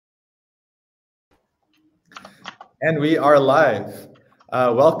And we are live.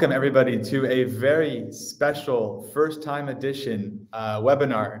 Welcome everybody to a very special first-time edition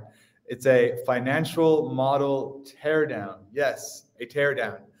webinar. It's a financial model teardown. Yes, a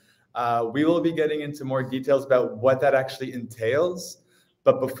teardown. We will be getting into more details about what that actually entails.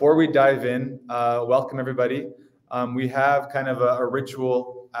 But before we dive in, welcome everybody. We have kind of a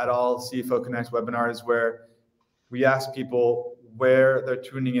ritual at all CFO Connect webinars where we ask people where they're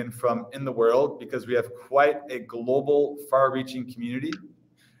tuning in from in the world, because we have quite a global, far-reaching community.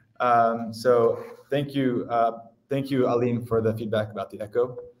 So thank you, Aline, for the feedback about the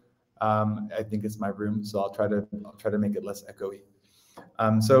echo. I think it's my room, so I'll try to make it less echoey.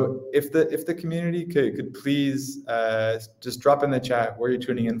 So if the community could please just drop in the chat where you're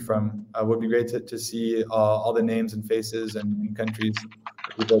tuning in from, would be great to see all the names and faces and countries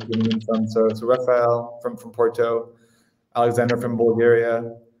that people are tuning in from. So Rafael from Porto, Alexander from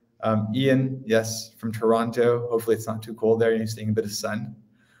Bulgaria, Ian, yes, from Toronto. Hopefully it's not too cold there and you're seeing a bit of sun.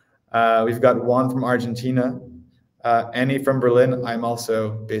 We've got Juan from Argentina, Annie from Berlin. I'm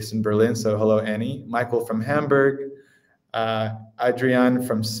also based in Berlin, so hello, Annie. Michael from Hamburg, Adrienne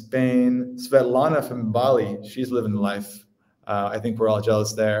from Spain, Svetlana from Bali. She's living life. I think we're all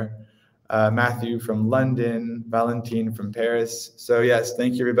jealous there. Matthew from London, Valentine from Paris. So yes,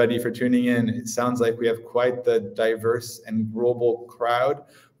 thank you everybody for tuning in. It sounds like we have quite the diverse and global crowd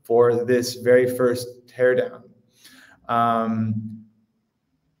for this very first teardown.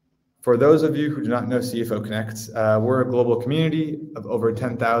 For those of you who do not know CFO Connect, we're a global community of over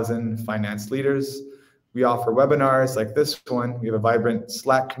 10,000 finance leaders. We offer webinars like this one. We have a vibrant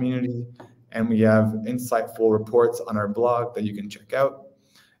Slack community, and we have insightful reports on our blog that you can check out.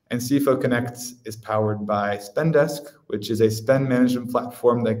 And CFO Connect is powered by Spendesk, which is a spend management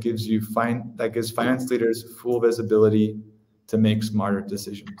platform that gives finance leaders full visibility to make smarter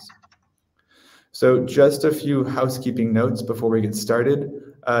decisions. So just a few housekeeping notes before we get started.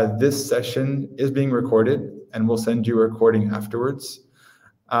 This session is being recorded, and we'll send you a recording afterwards.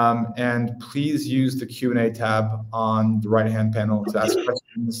 And please use the Q&A tab on the right-hand panel to ask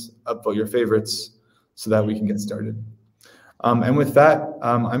questions, upvote your favorites, so that we can get started. And with that,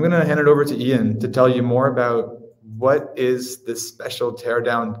 I'm going to hand it over to Ian to tell you more about what is this special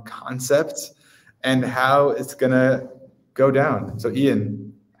teardown concept and how it's going to go down. So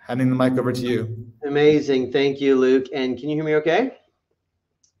Ian, handing the mic over to you. Amazing. Thank you, Luke. And can you hear me okay?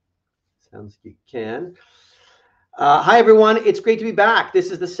 Sounds like you can. Hi, everyone. It's great to be back.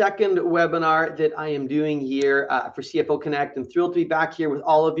 This is the second webinar that I am doing here for CFO Connect. I'm thrilled to be back here with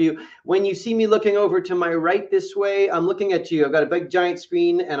all of you. When you see me looking over to my right this way, I'm looking at you. I've got a big giant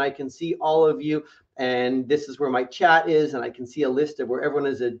screen and I can see all of you. And this is where my chat is. And I can see a list of where everyone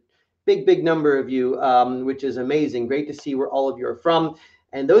is, a big number of you, which is amazing. Great to see where all of you are from.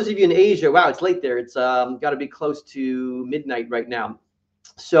 And those of you in Asia, wow, it's late there. It's got to be close to midnight right now.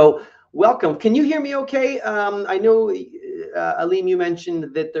 So welcome. Can you hear me okay? I know, Alim, you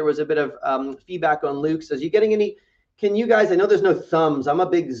mentioned that there was a bit of feedback on Luke. So is you getting any, can you guys, I know there's no thumbs. I'm a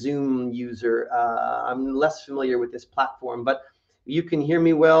big Zoom user. I'm less familiar with this platform, but you can hear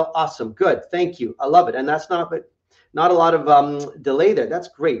me well. Awesome. Good. Thank you. I love it. And that's not a lot of delay there. That's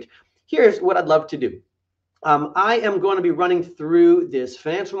great. Here's what I'd love to do. I am going to be running through this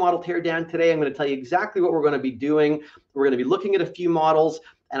financial model teardown today. I'm going to tell you exactly what we're going to be doing. We're going to be looking at a few models,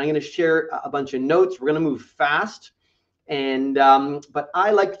 and I'm going to share a bunch of notes. We're going to move fast, and but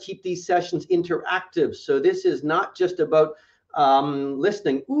I like to keep these sessions interactive. So this is not just about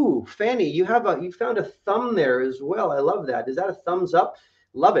listening. Ooh, Fanny, you found a thumb there as well. I love that. Is that a thumbs up?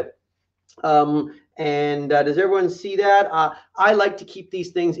 Love it. And does everyone see that? I like to keep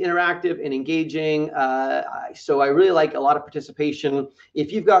these things interactive and engaging. So I really like a lot of participation.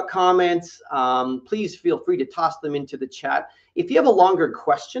 If you've got comments, please feel free to toss them into the chat. If you have a longer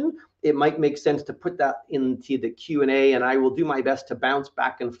question, it might make sense to put that into the Q&A, and I will do my best to bounce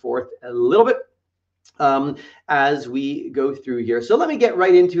back and forth a little bit as we go through here. So let me get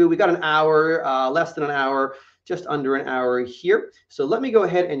right into it. We got an hour, less than an hour, just under an hour here. So let me go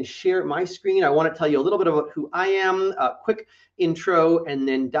ahead and share my screen. I want to tell you a little bit about who I am, a quick intro, and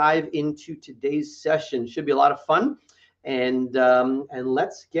then dive into today's session. Should be a lot of fun. And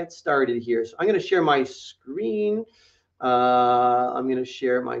let's get started here. So I'm going to share my screen. I'm going to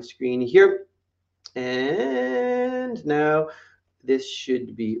share my screen here. And now this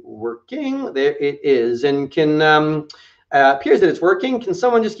should be working. There it is. And can appears that it's working. Can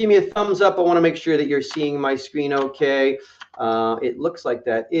someone just give me a thumbs up? I want to make sure that you're seeing my screen okay. It looks like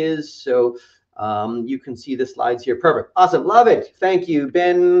that is. So you can see the slides here. Perfect. Awesome. Love it. Thank you,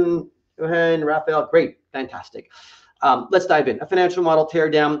 Ben, Johan, Raphael. Great. Fantastic. Let's dive in. A financial model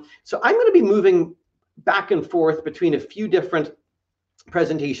teardown. So I'm going to be moving back and forth between a few different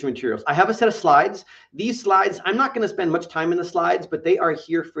presentation materials. I have a set of slides. These slides, I'm not going to spend much time in the slides, but they are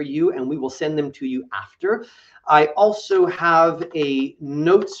here for you and we will send them to you after. I also have a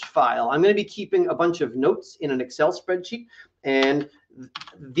notes file. I'm going to be keeping a bunch of notes in an Excel spreadsheet, and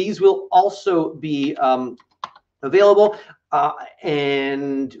these will also be available.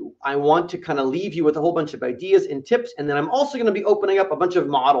 And I want to kind of leave you with a whole bunch of ideas and tips. And then I'm also going to be opening up a bunch of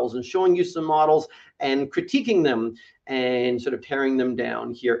models and showing you some models and critiquing them and sort of tearing them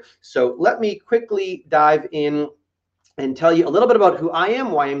down here. So let me quickly dive in and tell you a little bit about who I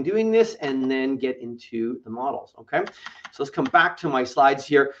am, why I'm doing this, and then get into the models. Okay, so let's come back to my slides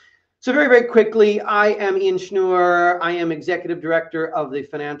here. So very, very quickly, I am Ian Schnoor. I am Executive Director of the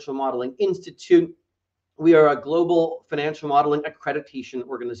Financial Modeling Institute. We are a global financial modeling accreditation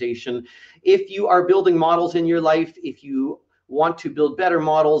organization. If you are building models in your life, if you want to build better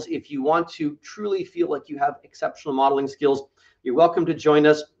models, if you want to truly feel like you have exceptional modeling skills, you're welcome to join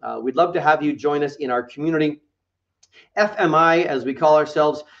us. We'd love to have you join us in our community. FMI, as we call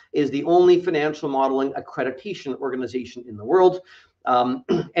ourselves, is the only financial modeling accreditation organization in the world.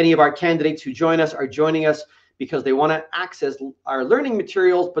 Any of our candidates who join us are joining us because they want to access our learning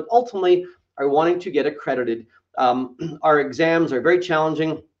materials, but ultimately are wanting to get accredited. Our exams are very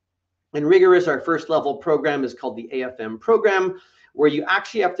challenging and rigorous. Our first level program is called the AFM program, where you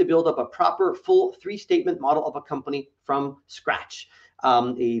actually have to build up a proper full 3-statement model of a company from scratch.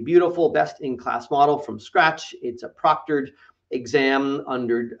 A beautiful best-in-class model from scratch. It's a proctored exam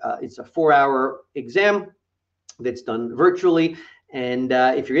it's a 4-hour exam that's done virtually. And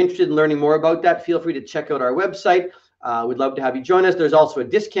if you're interested in learning more about that, feel free to check out our website. We'd love to have you join us. There's also a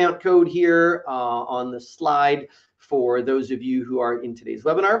discount code here on the slide for those of you who are in today's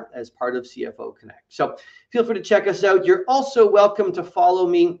webinar as part of CFO Connect. So feel free to check us out. You're also welcome to follow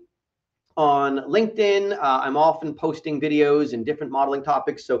me on LinkedIn. I'm often posting videos and different modeling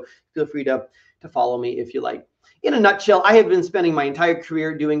topics, so feel free to follow me if you like. In a nutshell, I have been spending my entire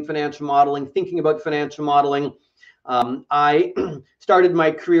career doing financial modeling, thinking about financial modeling. I started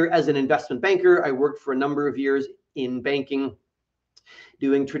my career as an investment banker. I worked for a number of years in banking,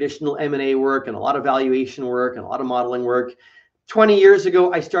 doing traditional M&A work and a lot of valuation work and a lot of modeling work. 20 years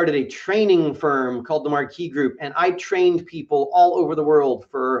ago, I started a training firm called the Marquee Group, and I trained people all over the world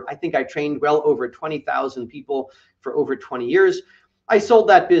I think I trained well over 20,000 people for over 20 years. I sold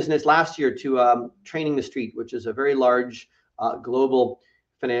that business last year to Training the Street, which is a very large global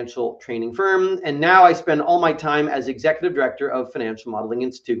financial training firm. And now I spend all my time as Executive Director of Financial Modeling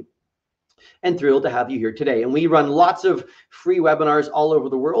Institute. And thrilled to have you here today. And we run lots of free webinars all over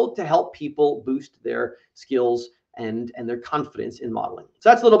the world to help people boost their skills and their confidence in modeling. So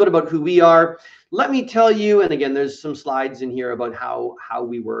that's a little bit about who we are. Let me tell you, and again, there's some slides in here about how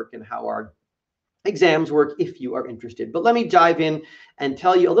we work and how our exams work if you are interested. But let me dive in and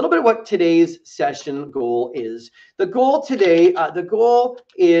tell you a little bit of what today's session goal is. The goal today, the goal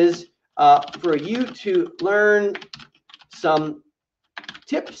is for you to learn some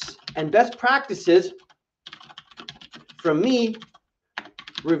tips and best practices from me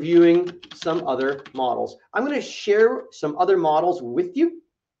reviewing some other models. I'm going to share some other models with you.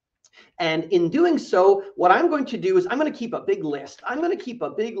 And in doing so, what I'm going to do is I'm going to keep a big list. I'm going to keep a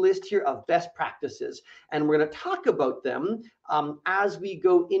big list here of best practices. And we're going to talk about them as we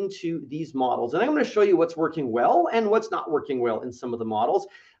go into these models. And I'm going to show you what's working well and what's not working well in some of the models.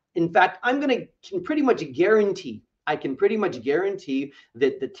 In fact, I can pretty much guarantee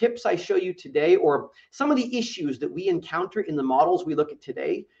that the tips I show you today, or some of the issues that we encounter in the models we look at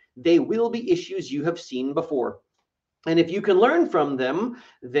today, they will be issues you have seen before. And if you can learn from them,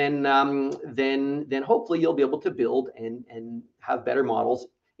 then hopefully you'll be able to build and have better models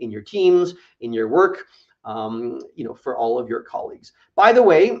in your teams, in your work, for all of your colleagues. By the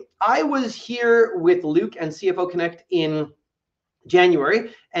way, I was here with Luke and CFO Connect in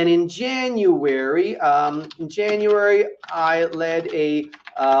January, and in January, I led a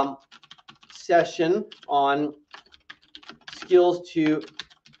session on skills to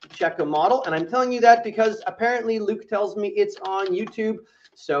check a model, and I'm telling you that because apparently Luke tells me it's on YouTube.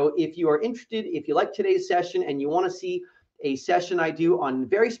 So if you are interested, if you like today's session and you want to see a session I do on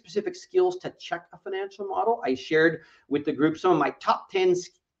very specific skills to check a financial model, I shared with the group some of my top 10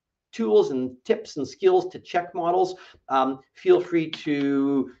 tools and tips and skills to check models. Feel free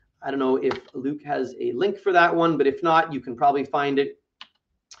to, I don't know if Luke has a link for that one, but if not, you can probably find it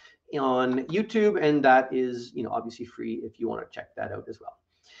on YouTube, and that is, obviously free if you want to check that out as well.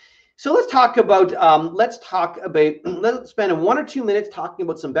 So let's spend 1 or 2 minutes talking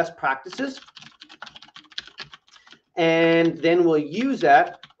about some best practices, and then we'll use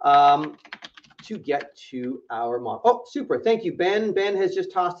that to get to our model. Oh, super. Thank you, Ben. Ben has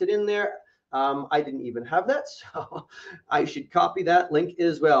just tossed it in there. I didn't even have that, so I should copy that link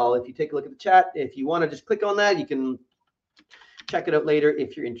as well. If you take a look at the chat, if you want to just click on that, you can check it out later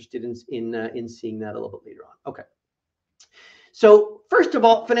if you're interested in seeing that a little bit later on. Okay. So first of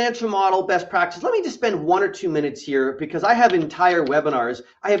all, financial model best practice. Let me just spend 1 or 2 minutes here because I have entire webinars.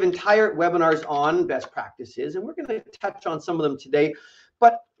 I have entire webinars on best practices, and we're going to touch on some of them today.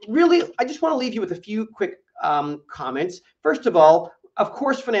 But really, I just want to leave you with a few quick comments. First of all, of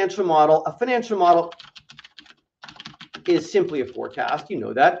course, financial model. A financial model is simply a forecast. You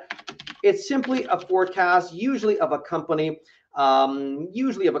know that. It's simply a forecast, usually of a company,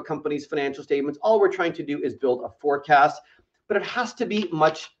 usually of a company's financial statements. All we're trying to do is build a forecast, but it has to be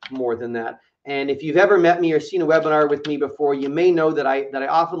much more than that. And if you've ever met me or seen a webinar with me before, you may know that I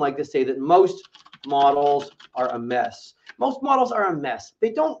often like to say that most models are a mess. Most models are a mess.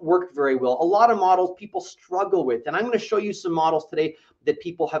 They don't work very well. A lot of models people struggle with, and I'm going to show you some models today that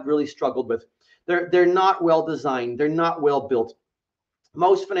people have really struggled with. They're not well designed. They're not well built.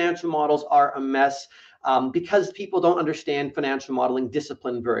 Most financial models are a mess because people don't understand financial modeling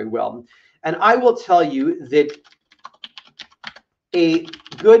discipline very well. And I will tell you that a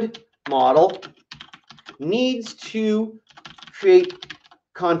good model needs to create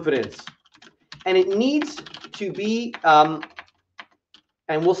confidence, and it needs to be, and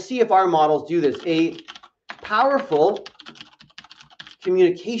we'll see if our models do this, a powerful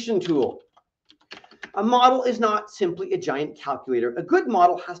communication tool. A model is not simply a giant calculator. A good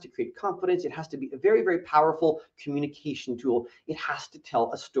model has to create confidence. It has to be a very, very powerful communication tool. It has to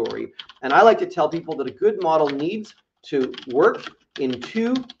tell a story. And I like to tell people that a good model needs to work in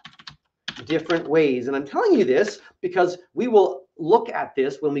 2 different ways. And I'm telling you this because we will look at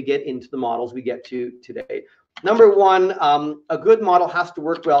this when we get into the models we get to today. Number 1, a good model has to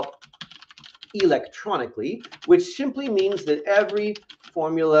work well electronically, which simply means that every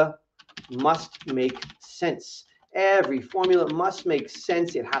formula must make sense. Every formula must make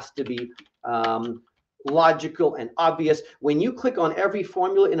sense. It has to be logical and obvious. When you click on every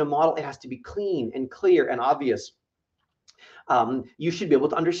formula in a model, it has to be clean and clear and obvious. You should be able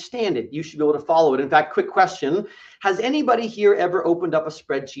to understand it. You should be able to follow it. In fact, quick question. Has anybody here ever opened up a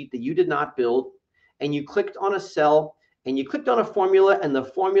spreadsheet that you did not build, and you clicked on a cell, and you clicked on a formula, and the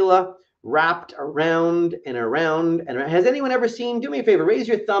formula wrapped around and around? And has anyone ever seen, do me a favor, raise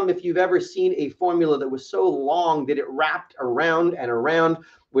your thumb if you've ever seen a formula that was so long that it wrapped around and around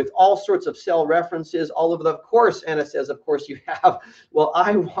with all sorts of cell references all over the, of course, Anna says, of course you have. Well,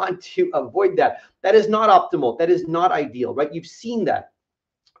 I want to avoid that. That is not optimal. That is not ideal, right? You've seen that.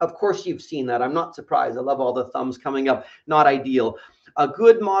 Of course you've seen that. I'm not surprised. I love all the thumbs coming up. Not ideal. A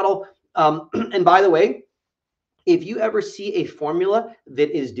good model, and by the way, if you ever see a formula that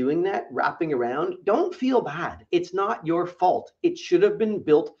is doing that, wrapping around, don't feel bad. It's not your fault. It should have been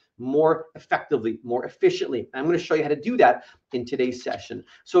built more effectively, more efficiently. I'm going to show you how to do that in today's session.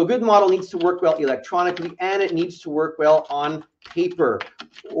 So a good model needs to work well electronically, and it needs to work well on paper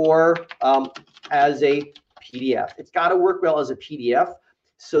or as a PDF. It's got to work well as a PDF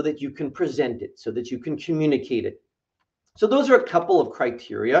so that you can present it, so that you can communicate it. So those are a couple of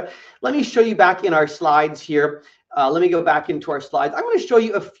criteria. Let me show you back in our slides here. Let me go back into our slides. I'm going to show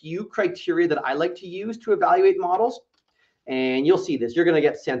you a few criteria that I like to use to evaluate models. And you'll see this. You're going to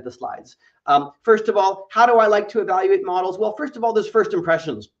get sent the slides. First of all, how do I like to evaluate models? Well, first of all, there's first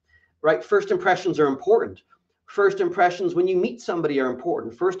impressions, right? First impressions are important. First impressions when you meet somebody are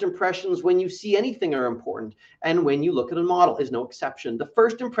important. First impressions when you see anything are important. And when you look at a model is no exception. The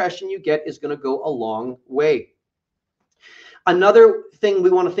first impression you get is going to go a long way. Another thing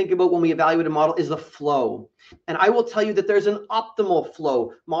we want to think about when we evaluate a model is the flow. And I will tell you that there's an optimal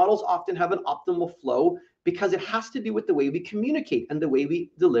flow. Models often have an optimal flow because it has to do with the way we communicate and the way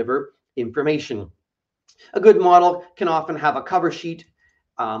we deliver information. A good model can often have a cover sheet.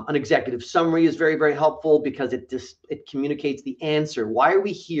 An executive summary is very, very helpful because it communicates the answer. Why are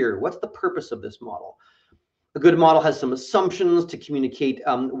we here? What's the purpose of this model? A good model has some assumptions to communicate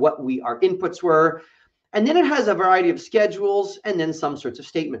what our inputs were. And then it has a variety of schedules and then some sorts of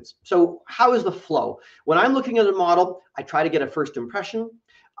statements. So how is the flow? When I'm looking at a model, I try to get a first impression.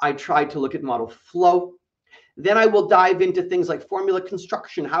 I try to look at model flow. Then I will dive into things like formula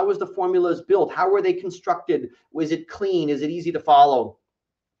construction. How was the formulas built? How were they constructed? Was it clean? Is it easy to follow?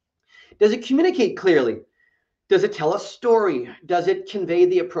 Does it communicate clearly? Does it tell a story? Does it convey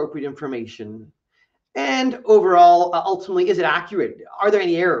the appropriate information? And overall, ultimately, is it accurate? Are there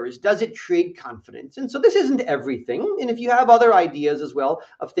any errors? Does it create confidence? And so this isn't everything. And if you have other ideas as well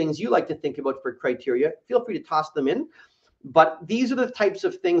of things you like to think about for criteria, feel free to toss them in. but these are the types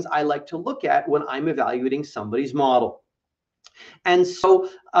of things I like to look at when I'm evaluating somebody's model. And so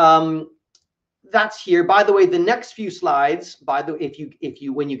that's here. By the way, the next few slides,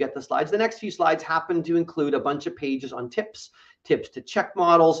 when you get the slides, the next few slides happen to include a bunch of pages on tips to check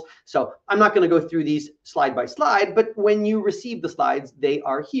models. So I'm not going to go through these slide by slide, but when you receive the slides, they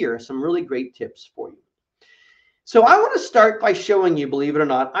are here. Some really great tips for you. So I want to start by showing you, believe it or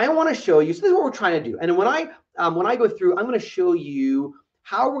not, I want to show you, so this is what we're trying to do. And when I go through, I'm going to show you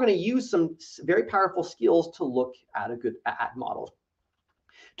how we're going to use some very powerful skills to look at models.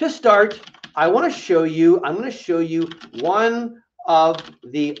 To start, I'm going to show you one of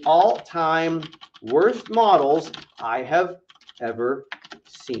the all-time worst models I have ever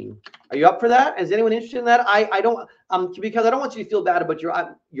seen. Are you up for that? Is anyone interested in that? I don't because I don't want you to feel bad about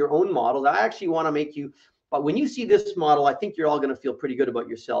your own models. I actually want to make you. But when you see this model, I think you're all going to feel pretty good about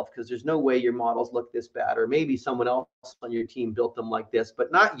yourself, because there's no way your models look this bad, or maybe someone else on your team built them like this,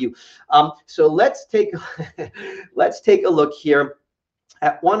 but not you. So let's take a look here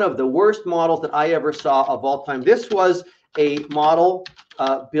at one of the worst models that I ever saw of all time. This was a model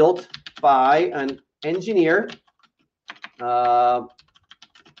built by an engineer at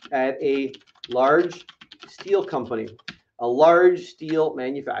a large steel company, a large steel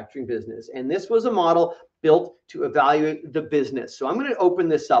manufacturing business. And this was a model built to evaluate the business. So I'm going to open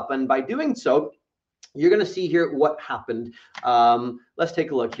this up, and by doing so, you're going to see here what happened. Let's take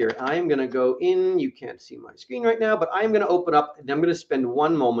a look here. I'm going to go in. You can't see my screen right now, but I'm going to open up, and I'm going to spend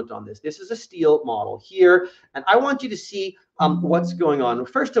one moment on this. This is a steel model here, and I want you to see what's going on.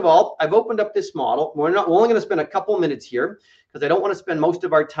 First of all, I've opened up this model. We're only going to spend a couple minutes here, because I don't want to spend most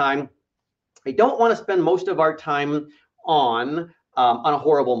of our time. I don't want to spend most of our time on a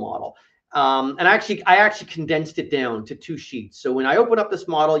horrible model. And I actually condensed it down to 2 sheets. So when I open up this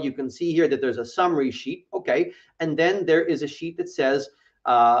model, you can see here that there's a summary sheet, okay, and then there is a sheet that says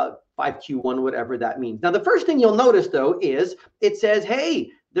 5Q1, whatever that means. Now, the first thing you'll notice, though, is it says,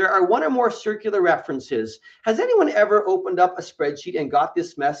 hey, there are 1 or more circular references. Has anyone ever opened up a spreadsheet and got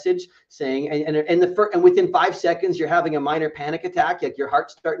this message saying, and within 5 seconds, you're having a minor panic attack, like your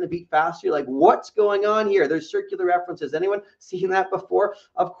heart's starting to beat faster? You're like, what's going on here? There's circular references. Anyone seen that before?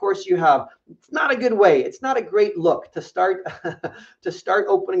 Of course you have. It's not a good way. It's not a great look to start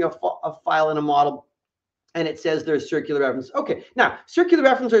opening a file in a model, and it says there's circular reference. Okay, now circular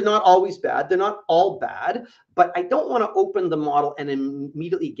references are not always bad. They're not all bad, but I don't want to open the model and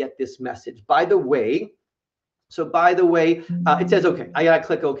immediately get this message. By the way, it says, okay, I gotta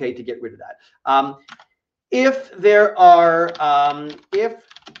click OK to get rid of that. If there are, if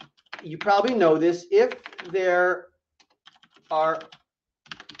you probably know this, if there are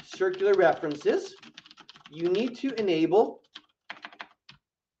circular references, you need to enable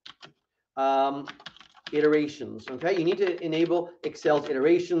iterations. Okay, you need to enable Excel's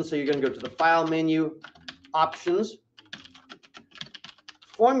iterations. So you're going to go to the File menu, Options,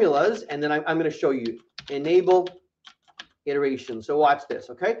 Formulas, and then I'm going to show you Enable Iteration. So watch this.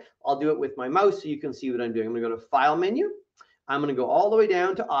 Okay, I'll do it with my mouse so you can see what I'm doing. I'm going to go to File menu. I'm going to go all the way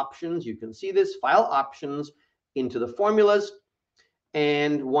down to Options. You can see this, File Options, into the Formulas,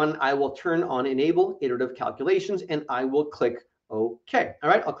 and I will turn on Enable Iterative Calculations, and I will click OK. All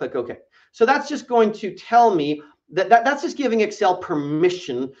right, I'll click OK. So that's just going to tell me that's just giving Excel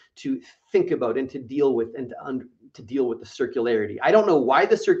permission to think about and to deal with the circularity. I don't know why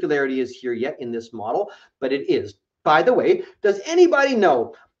the circularity is here yet in this model, but it is. By the way, does anybody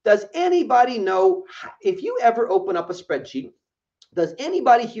know if you ever open up a spreadsheet, does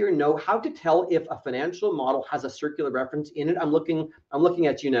anybody here know how to tell if a financial model has a circular reference in it? I'm looking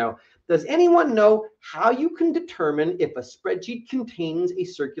at you now. Does anyone know how you can determine if a spreadsheet contains a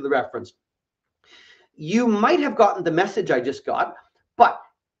circular reference? You might have gotten the message I just got, but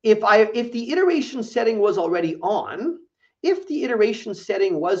if the iteration setting was already on,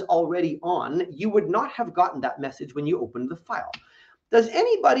 you would not have gotten that message when you opened the file. Does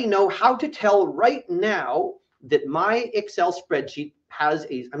anybody know how to tell right now that my Excel spreadsheet has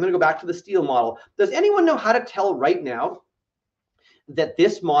I'm going to go back to the steel model. Does anyone know how to tell right now that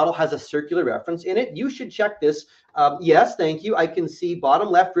this model has a circular reference in it? You should check this. Yes, thank you. I can see bottom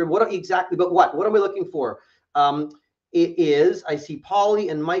left. What exactly? But what am I looking for? It is, I see Polly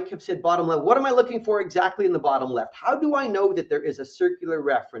and Mike have said bottom left. What am I looking for exactly in the bottom left? How do I know that there is a circular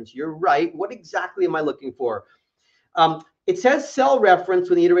reference? You're right. What exactly am I looking for? It says cell reference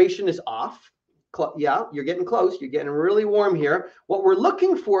when the iteration is off. Yeah, you're getting close. You're getting really warm here. What we're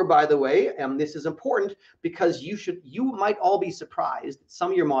looking for, by the way, and this is important because you might all be surprised that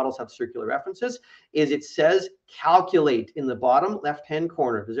some of your models have circular references, is it says calculate in the bottom left-hand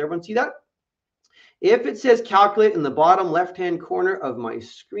corner. Does everyone see that? If it says calculate in the bottom left-hand corner of my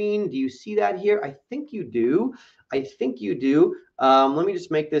screen, do you see that here? I think you do. I think you do. Let me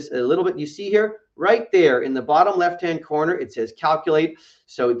just make this a little bit. You see here, right there in the bottom left-hand corner, it says calculate.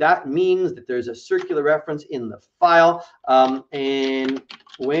 So that means that there's a circular reference in the file. And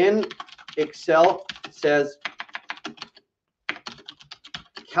when Excel says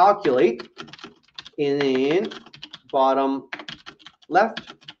calculate in bottom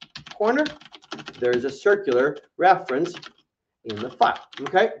left corner, there's a circular reference in the file.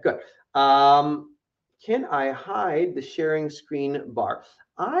 Okay, good. Can I hide the sharing screen bar?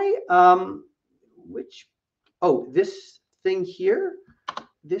 This thing here,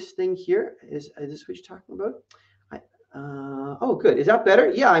 is this what you're talking about? Oh, good. Is that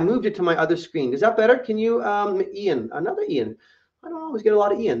better? Yeah, I moved it to my other screen. Is that better? Can you, Ian, another Ian? I don't always get a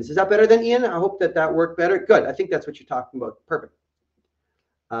lot of Ians. Is that better than Ian? I hope that worked better. Good. I think that's what you're talking about. Perfect.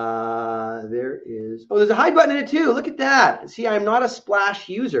 There's a hide button in it too. Look at that. See, I'm not a Splash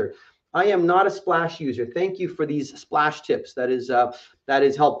user. I am not a Splash user. Thank you for these Splash tips. That is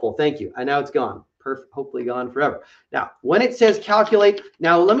helpful. Thank you. And now it's gone. Perfect. Hopefully gone forever. Now, when it says calculate,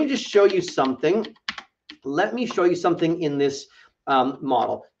 now let me just show you something. Let me show you something in this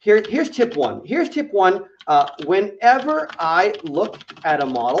model. Here's tip one. Here's tip one. Whenever I look at a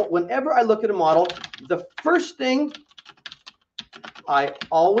model, the first thing I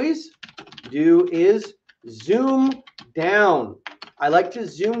always do is zoom down. I like to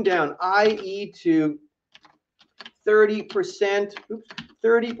zoom down, i.e. to 30%,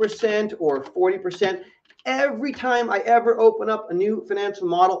 30% or 40%. Every time I ever open up a new financial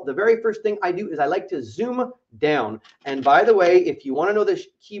model, the very first thing I do is I like to zoom down. And by the way, if you want to know the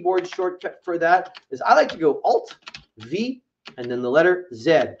keyboard shortcut for that, is I like to go Alt V and then the letter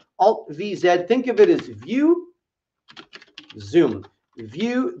Z. Alt V Z. Think of it as view, zoom.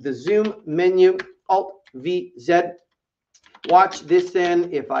 View the zoom menu, Alt V Z. Watch this then.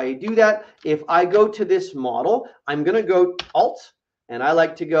 If I do that, if I go to this model, I'm going to go Alt. And I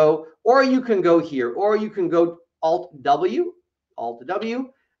like to go, or you can go here, or you can go Alt W,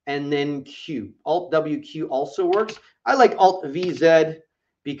 and then Q. Alt W, Q also works. I like Alt V Z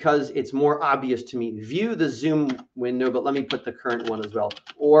because it's more obvious to me. View the zoom window, but let me put the current one as well.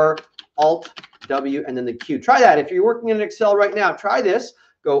 Or Alt W and then the Q. Try that. If you're working in Excel right now, try this.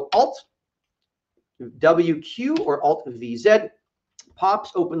 Go Alt W, Q or Alt V Z.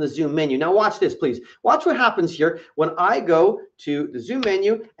 Pops open the zoom menu. Now watch this, please. Watch what happens here when I go to the zoom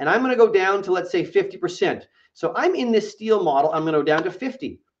menu and I'm going to go down to, let's say, 50%. So I'm in this steel model. I'm going to go down to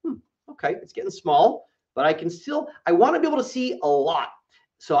 50. Okay, it's getting small, but I want to be able to see a lot.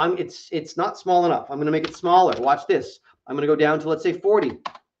 So it's not small enough. I'm going to make it smaller. Watch this. I'm going to go down to, let's say, 40.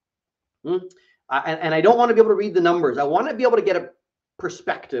 And I don't want to be able to read the numbers. I want to be able to get a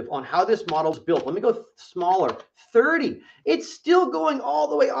perspective on how this model is built. Let me go smaller. 30. It's still going all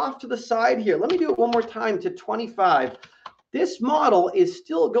the way off to the side here. Let me do it one more time to 25. This model is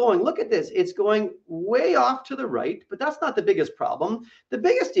still going. Look at this. It's going way off to the right, but that's not the biggest problem. The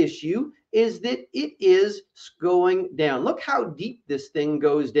biggest issue is that it is going down. Look how deep this thing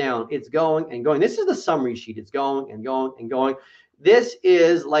goes down. It's going and going. This is the summary sheet. It's going and going and going. This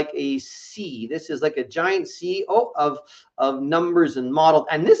is like a C. This is like a giant C of numbers and models.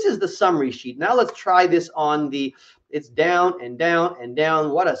 And this is the summary sheet. Now let's try this on it's down and down and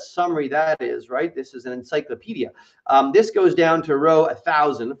down. What a summary that is, right? This is an encyclopedia. This goes down to row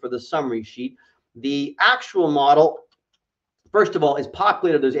 1000 for the summary sheet. The actual model, first of all, is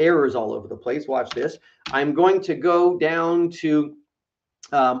populated. There's errors all over the place. Watch this. I'm going to go down to,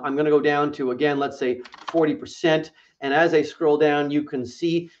 again, let's say 40%. And as I scroll down, you can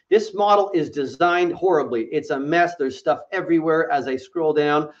see this model is designed horribly. It's a mess. There's stuff everywhere as I scroll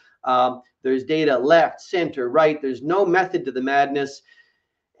down. There's data left, center, right. There's no method to the madness.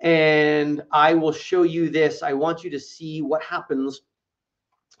 And I will show you this. I want you to see what happens.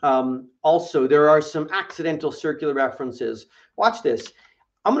 Also, there are some accidental circular references. Watch this.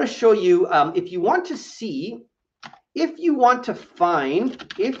 I'm going to show you, if you want to see, if you want to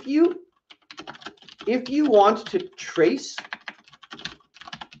trace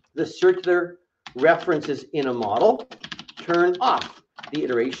the circular references in a model, turn off the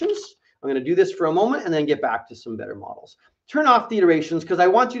iterations. I'm going to do this for a moment and then get back to some better models. Turn off the iterations because I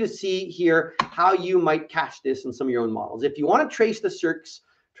want you to see here how you might catch this in some of your own models. If you want to trace the circs,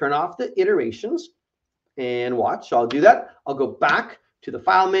 turn off the iterations and watch. So I'll do that. I'll go back to the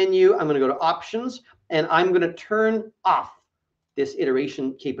file menu. I'm going to go to options and I'm going to turn off this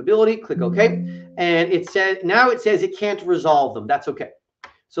iteration capability. Click OK. And it says it can't resolve them. That's OK.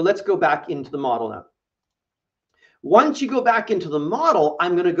 So let's go back into the model now. Once you go back into the model,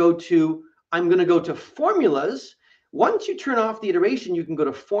 I'm going to go to I'm going to go to formulas. Once you turn off the iteration, you can go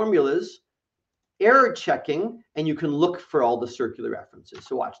to formulas, error checking, and you can look for all the circular references.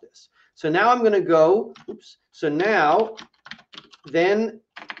 So watch this. So now I'm going to go, oops. So now, then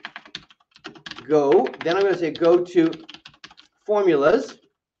I'm going to say go to formulas,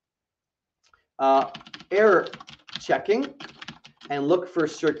 error checking, and look for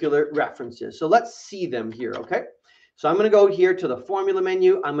circular references. So let's see them here, okay? So I'm going to go here to the formula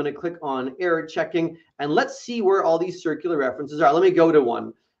menu. I'm going to click on error checking, and let's see where all these circular references are. Let me go to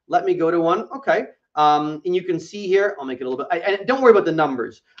one. Okay. And you can see here, I'll make it a little bit, and don't worry about the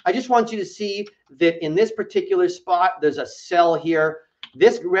numbers. I just want you to see that in this particular spot, there's a cell here.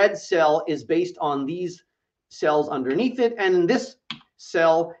 This red cell is based on these cells underneath it, and this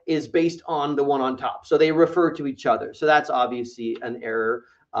cell is based on the one on top. So they refer to each other. So that's obviously an error.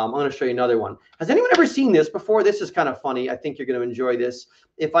 I'm going to show you another one. Has anyone ever seen this before? This is kind of funny. I think you're going to enjoy this.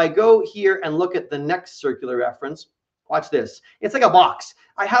 If I go here and look at the next circular reference, watch this. It's like a box.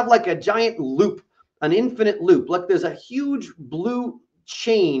 I have like a giant loop, an infinite loop. Look, there's a huge blue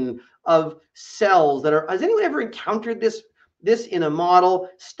chain of cells that are, has anyone ever encountered this in a model?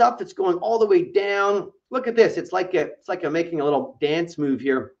 Stuff that's going all the way down. Look at this. It's like I'm making a little dance move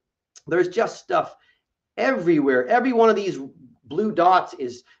here. There's just stuff everywhere. Every one of these blue dots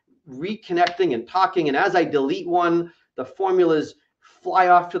is reconnecting and talking. And as I delete one, the formulas fly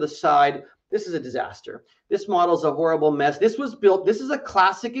off to the side. This is a disaster. This model is a horrible mess. This was built. This is a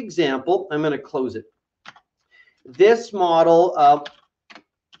classic example. I'm going to close it. This model,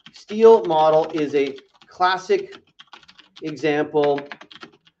 steel model, is a classic example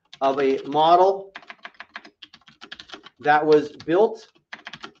of a model that was built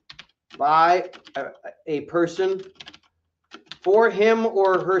by a person for him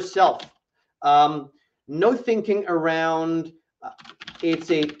or herself. No thinking around.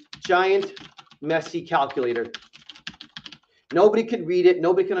 It's a giant, messy calculator. Nobody could read it.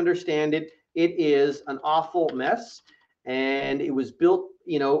 Nobody can understand it. It is an awful mess, and it was built,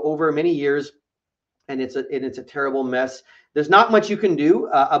 over many years, and it's a terrible mess. There's not much you can do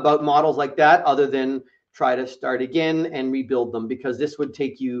about models like that other than try to start again and rebuild them, because this would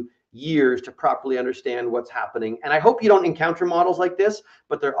take you years to properly understand what's happening. And I hope you don't encounter models like this,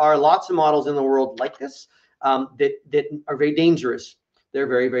 but there are lots of models in the world like this that are very dangerous. They're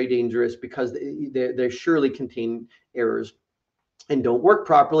very, very dangerous because they surely contain errors and don't work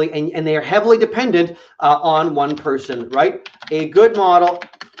properly, and they are heavily dependent on one person, right? A good model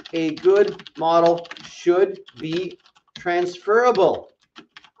should be transferable,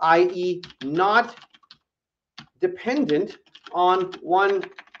 i.e. not dependent on one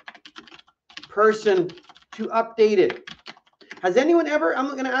person to update it. Has anyone ever, I'm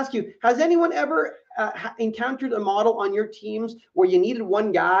going to ask you, has anyone ever encountered a model on your teams where you needed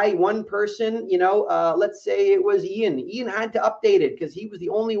one guy, one person, let's say it was Ian. Ian had to update it because he was the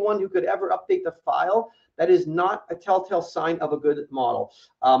only one who could ever update the file. That is not a telltale sign of a good model.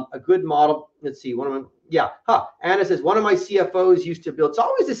 A good model, let's see, Anna says, one of my CFOs used to build, it's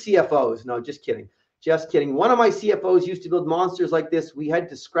always the CFOs. No, just kidding. Just kidding. One of my CFOs used to build monsters like this. We had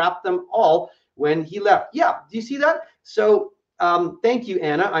to scrap them all when he left. Yeah, do you see that? So thank you,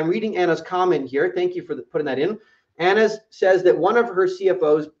 Anna. I'm reading Anna's comment here. Thank you for putting that in. Anna says that one of her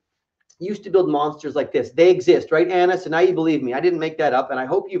CFOs used to build monsters like this. They exist, right, Anna? So now you believe me. I didn't make that up, and I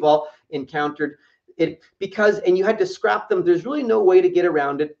hope you've all encountered it and you had to scrap them. There's really no way to get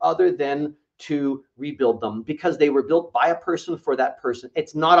around it other than to rebuild them because they were built by a person for that person.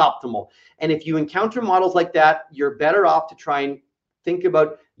 It's not optimal. And if you encounter models like that, you're better off to try and think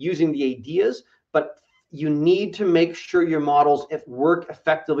about using the ideas, but you need to make sure your models work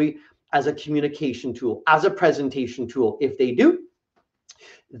effectively as a communication tool, as a presentation tool. If they do,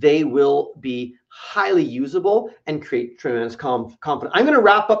 they will be highly usable and create tremendous confidence. I'm going to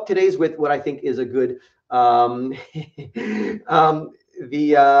wrap up today's with what I think is a good,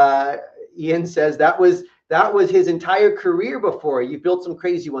 Ian says that was his entire career before. You built some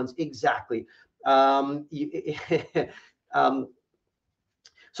crazy ones. Exactly. So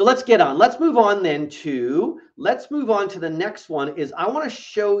let's get on. Let's move on to the next one. Is I want to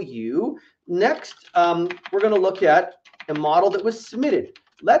show you next. We're going to look at a model that was submitted.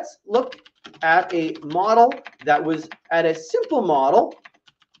 Let's look at a model that was a simple model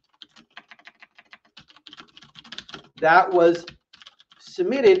that was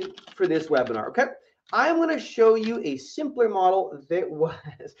submitted for this webinar. Okay, I'm going to show you a simpler model that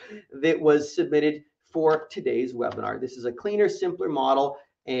was submitted for today's webinar. This is a cleaner, simpler model,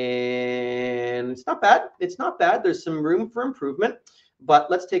 and it's not bad. It's not bad. There's some room for improvement, but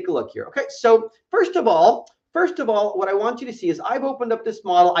let's take a look here. Okay, so first of all, First of all, what I want you to see is I've opened up this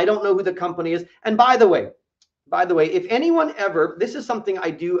model. I don't know who the company is. And by the way, if anyone ever, this is something I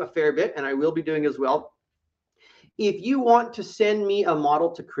do a fair bit, and I will be doing as well. If you want to send me a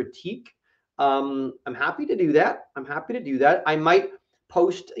model to critique, I'm happy to do that. I might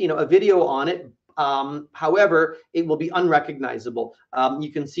post, a video on it. However, it will be unrecognizable.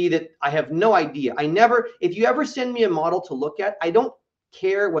 You can see that I have no idea. If you ever send me a model to look at, I don't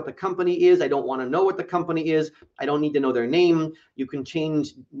care what the company is. I don't want to know what the company is. I don't need to know their name. You can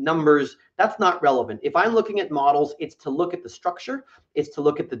change numbers. That's not relevant. If I'm looking at models, it's to look at the structure. It's to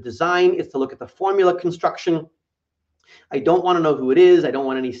look at the design. It's to look at the formula construction. I don't want to know who it is. I don't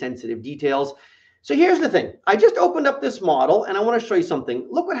want any sensitive details. So here's the thing. I just opened up this model and I want to show you something.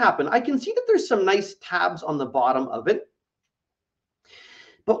 Look what happened. I can see that there's some nice tabs on the bottom of it.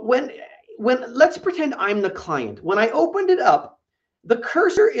 But when let's pretend I'm the client. When I opened it up, the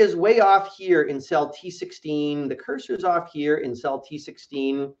cursor is way off here in cell T16. The cursor is off here in cell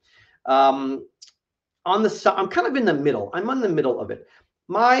T16. I'm kind of in the middle. I'm on the middle of it.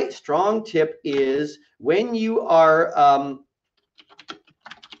 My strong tip is when you are,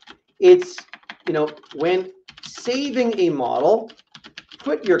 when saving a model,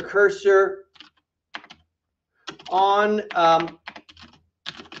 put your cursor on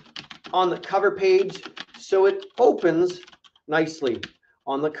the cover page so it opens nicely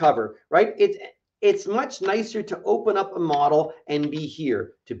on the cover, right? It's much nicer to open up a model and be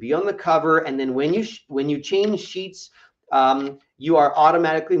here, to be on the cover, and then when you change sheets, you are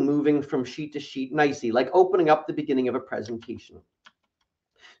automatically moving from sheet to sheet nicely, like opening up the beginning of a presentation.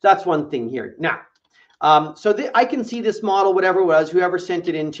 So that's one thing here. Now, I can see this model, whatever it was, whoever sent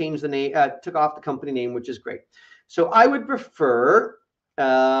it in, changed the name, took off the company name, which is great. So I would prefer,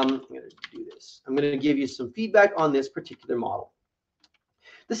 I'm going to do this. I'm going to give you some feedback on this particular model.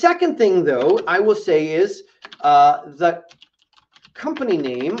 The second thing, though, I will say is the company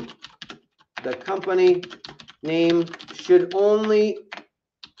name should only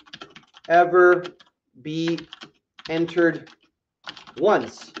ever be entered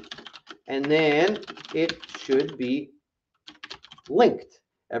once, and then it should be linked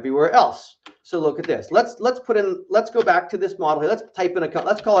everywhere else. So look at this. Let's go back to this model here. Let's type in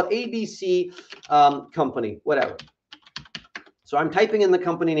let's call it ABC company, whatever. So I'm typing in the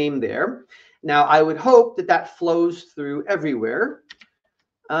company name there. Now I would hope that flows through everywhere,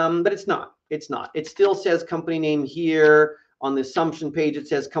 but it's not. It's not. It still says company name here on the assumption page. It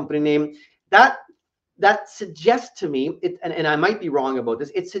says company name. That suggests to me, and I might be wrong about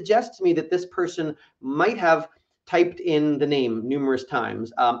this, it suggests to me that this person might have typed in the name numerous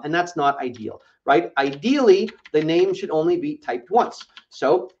times, and that's not ideal, right? Ideally, the name should only be typed once.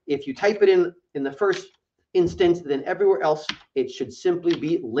 So if you type it in the first instance, then everywhere else, it should simply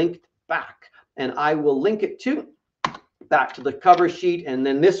be linked back. And I will link it back to the cover sheet, and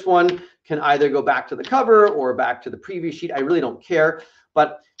then this one can either go back to the cover or back to the previous sheet. I really don't care.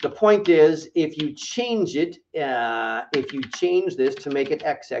 But the point is, if you change it, if you change this to make it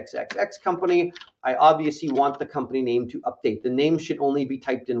XXXX company, I obviously want the company name to update. The name should only be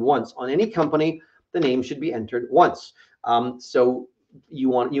typed in once. On any company, the name should be entered once. So you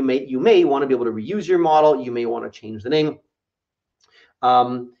may want to be able to reuse your model. You may want to change the name.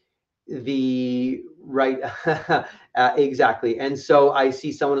 Exactly. And so I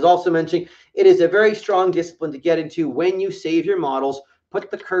see someone is also mentioning it is a very strong discipline to get into when you save your models. Put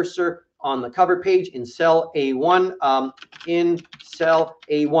the cursor on the cover page in cell A1.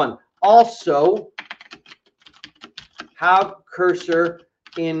 Also, have cursor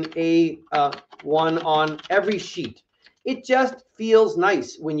in A1 on every sheet. It just feels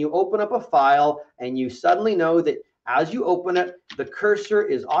nice when you open up a file and you suddenly know that as you open it, the cursor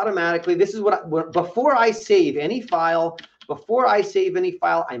is automatically, this is before I save any file,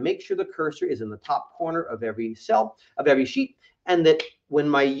 I make sure the cursor is in the top corner of every cell, of every sheet, and that when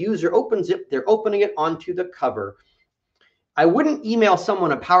my user opens it, they're opening it onto the cover. I wouldn't email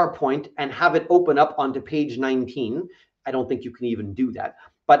someone a PowerPoint and have it open up onto page 19. I don't think you can even do that.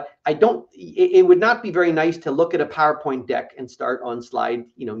 But it would not be very nice to look at a PowerPoint deck and start on slide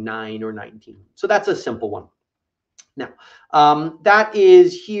 9 or 19. So that's a simple one. Now, that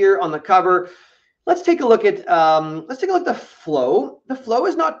is here on the cover. Let's take a look at the flow. The flow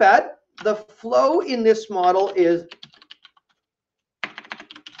is not bad. The flow in this model is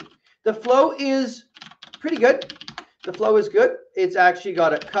pretty good. The flow is good. It's actually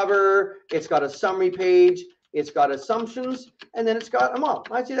got a cover. It's got a summary page. It's got assumptions, and then it's got a model.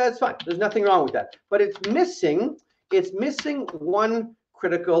 I'd say that's fine. There's nothing wrong with that. But it's missing one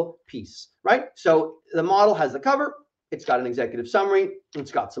critical piece, right? So the model has the cover, It's got an executive summary.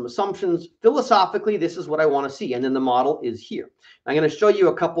 It's got some assumptions. Philosophically, this is what I want to see. And then the model is here. I'm going to show you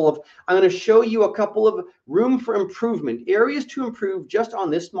a couple of room for improvement, areas to improve just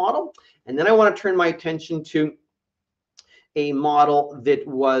on this model. And then I want to turn my attention to a model that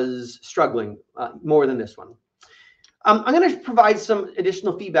was struggling more than this one. I'm going to provide some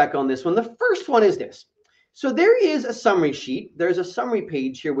additional feedback on this one. The first one is this. So there is a summary sheet. There's a summary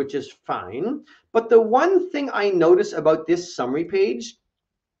page here, which is fine. But the one thing I notice about this summary page,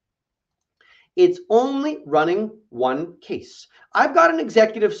 it's only running one case. I've got an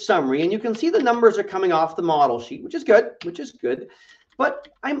executive summary, and you can see the numbers are coming off the model sheet, which is good. But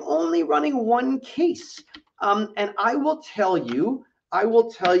I'm only running one case. And I will tell you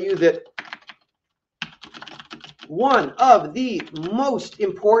that one of the most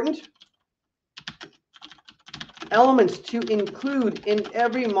important elements to include in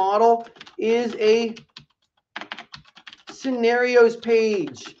every model is a scenarios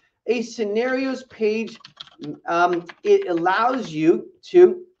page. A scenarios page, it allows you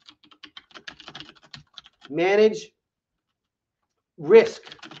to manage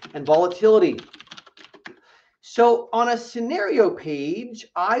risk and volatility. So on a scenario page,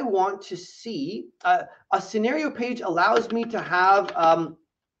 I want to see, a scenario page allows me to have,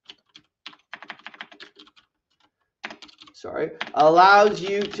 allows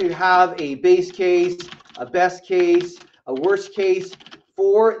you to have a base case, a best case, a worst case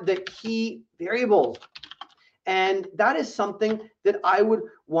for the key variables. And that is something that I would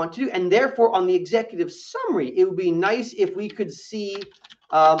want to do. And therefore, on the executive summary, it would be nice if we could see,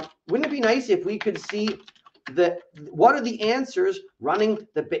 wouldn't it be nice if we could see what are the answers running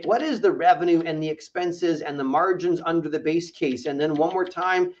what is the revenue and the expenses and the margins under the base case? And then one more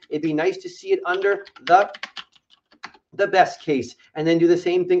time, it'd be nice to see it under the best case, and then do the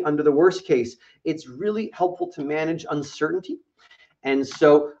same thing under the worst case. It's really helpful to manage uncertainty. And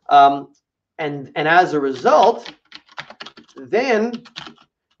so, and as a result, then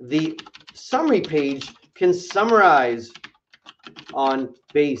the summary page can summarize on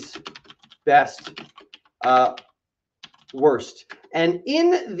base, best, worst. And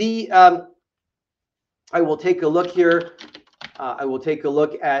in the, I will take a look here. I will take a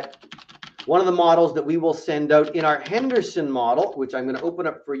look at one of the models that we will send out in our Henderson model, which I'm going to open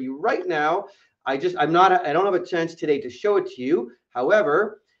up for you right now. I don't have a chance today to show it to you.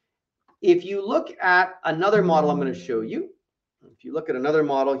 However, if you look at another model I'm going to show you, if you look at another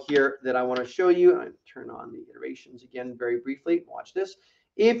model here that I want to show you, I turn on the iterations again very briefly. Watch this.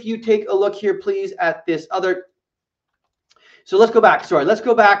 If you take a look here, please, at this other. So let's go back. Sorry, let's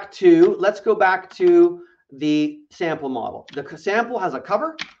go back to the sample model. The sample has a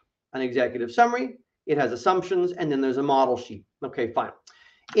cover, an executive summary, it has assumptions, and then there's a model sheet. Okay, fine.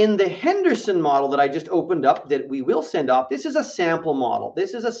 In the Henderson model that I just opened up that we will send off, this is a sample model.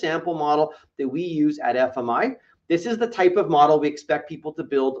 This is a sample model that we use at FMI. This is the type of model we expect people to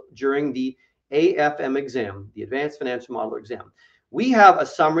build during the AFM exam, the Advanced Financial Model exam. We have a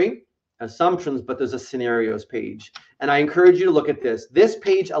summary, assumptions, but there's a scenarios page. And I encourage you to look at this. This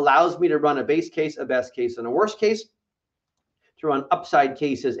page allows me to run a base case, a best case, and a worst case, to run upside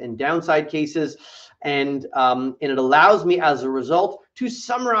cases and downside cases. And it allows me, as a result, to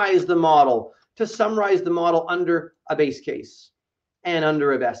summarize the model, under a base case and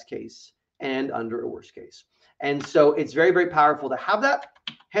under a best case and under a worst case. And so it's very, very powerful to have that.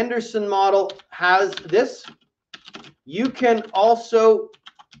 Henderson model has this. You can also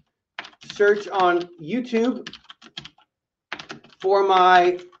search on YouTube for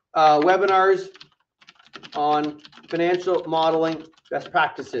my webinars on financial modeling best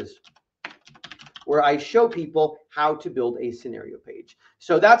practices, where I show people how to build a scenario page.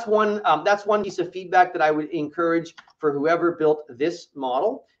 So that's one piece of feedback that I would encourage for whoever built this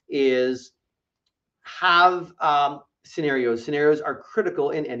model is have scenarios. Scenarios are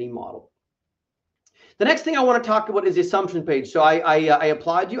critical in any model. The next thing I want to talk about is the assumption page. So I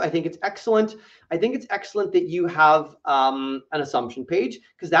applaud you. I think it's excellent. I think it's excellent that you have an assumption page,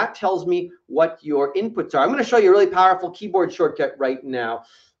 because that tells me what your inputs are. I'm going to show you a really powerful keyboard shortcut right now.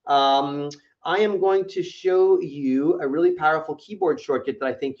 I am going to show you a really powerful keyboard shortcut that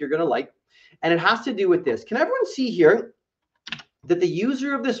I think you're going to like. And it has to do with this. Can everyone see here that the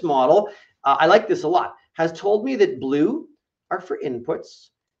user of this model, I like this a lot, has told me that blue are for inputs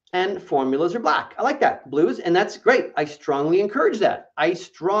and formulas are black. I like that. Blues, and that's great. I strongly encourage that.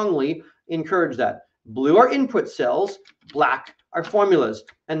 Blue are input cells, black are formulas.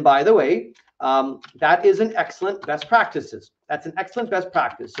 And by the way, that is an excellent best practices. That's an excellent best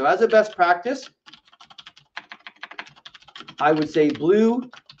practice. So as a best practice, I would say blue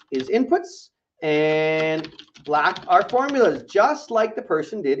is inputs and Black are formulas, just like the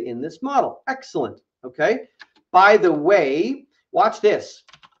person did in this model. Excellent. Okay. By the way, watch this.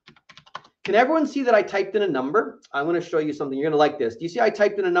 Can everyone see that I typed in a number? I'm going to show you something. You're going to like this. Do you see I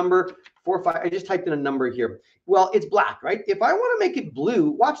typed in a number 4, 5? I just typed in a number here. Well, it's black, right? If I want to make it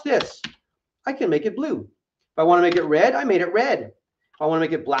blue, watch this. I can make it blue. If I want to make it red, I made it red. If I want to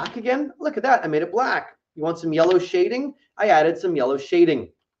make it black again, look at that. I made it black. You want some yellow shading? I added some yellow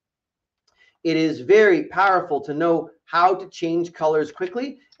shading. It is very powerful to know how to change colors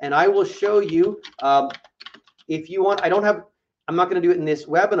quickly. And I will show you if you want. I'm not going to do it in this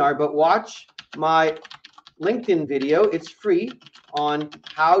webinar, but watch my LinkedIn video. It's free on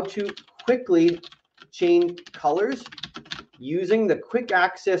how to quickly change colors using the quick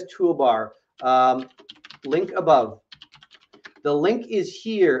access toolbar. Link above. The link is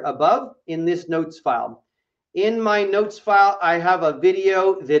here above in this notes file. In my notes file, I have a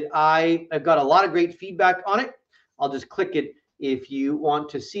video that I've got a lot of great feedback on it. I'll just click it if you want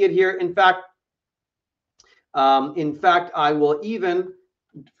to see it here. In fact, I will even,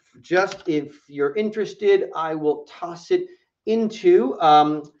 just if you're interested, I will toss it into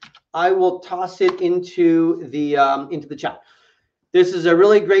the chat. This is a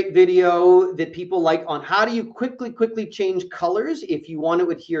really great video that people like on how do you quickly change colors if you want to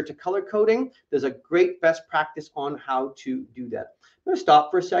adhere to color coding. There's a great best practice on how to do that. I'm going to stop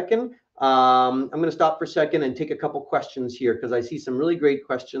for a second. And take a couple questions here because I see some really great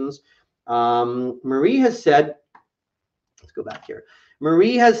questions. Marie has said, let's go back here.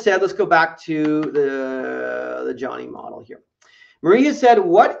 Marie has said, let's go back to the Johnny model here. Marie has said,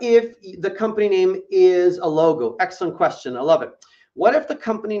 what if the company name is a logo? Excellent question. I love it. What if the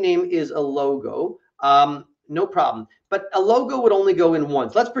company name is a logo? No problem. But a logo would only go in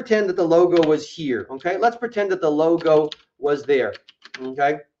once. Let's pretend that the logo was here. Okay. Let's pretend that the logo was there.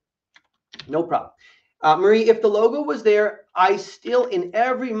 Okay. No problem. Marie, if the logo was there, I still, in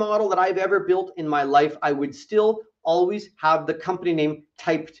every model that I've ever built in my life, I would still always have the company name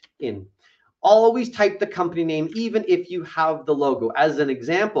typed in. Always type the company name, even if you have the logo. As an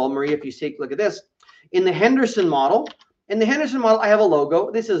example, Marie, if you take a look at this, in the Henderson model, I have a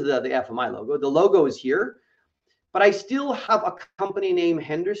logo. This is the FMI logo. The logo is here, but I still have a company name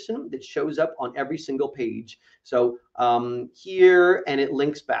Henderson that shows up on every single page. So here, and it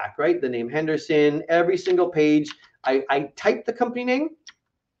links back, right? The name Henderson, every single page. I type the company name,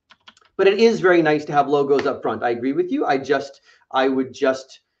 but it is very nice to have logos up front. I agree with you. I would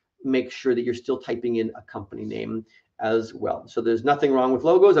just make sure that you're still typing in a company name as well. So there's nothing wrong with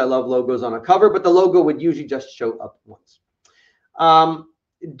logos. I love logos on a cover, but the logo would usually just show up once.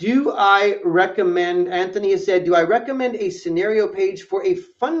 Do I recommend, Anthony has said, do I recommend a scenario page for a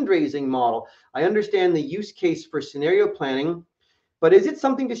fundraising model? I understand the use case for scenario planning, but is it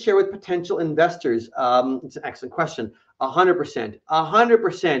something to share with potential investors? It's an excellent question. 100%,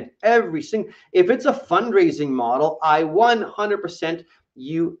 100%, if it's a fundraising model, I 100%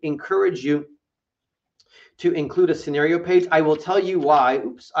 encourage you to include a scenario page. I will tell you why.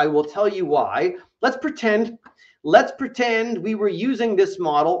 I will tell you why. Let's pretend we were using this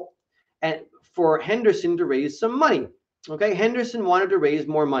model for Henderson to raise some money. Okay, Henderson wanted to raise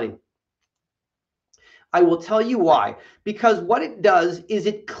more money. I will tell you why. Because what it does is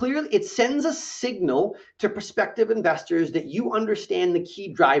it sends a signal to prospective investors that you understand the key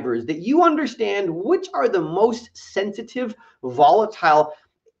drivers, that you understand which are the most sensitive, volatile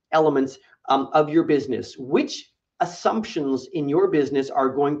elements of your business, which assumptions in your business are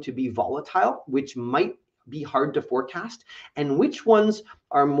going to be volatile, which might be hard to forecast, and which ones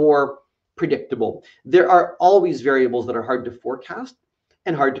are more predictable. There are always variables that are hard to forecast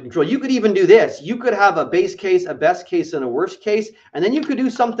and hard to control. You could even do this. You could have a base case, a best case, and a worst case, and then you could do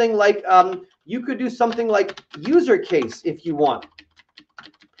something like user case if you want.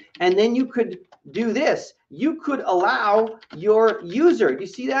 And then you could do this. You could allow your user, you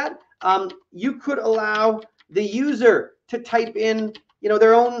see that? You could allow the user to type in,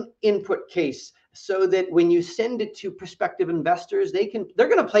 their own input case, so that when you send it to prospective investors, they're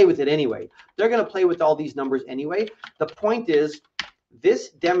going to play with it anyway. They're going to play with all these numbers anyway. The point is, this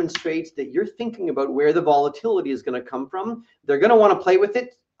demonstrates that you're thinking about where the volatility is going to come from. They're going to want to play with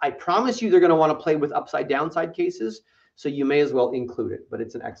it. I promise you they're going to want to play with upside downside cases. So you may as well include it, but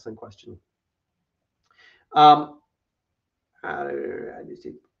it's an excellent question.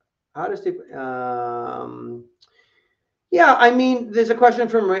 Yeah, I mean, there's a question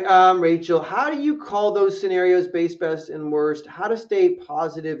from Rachel. How do you call those scenarios best, and worst? How to stay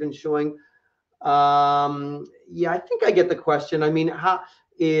positive in showing? Yeah, I think I get the question. I mean, how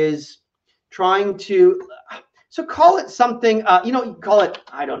is trying to, so call it something, you call it,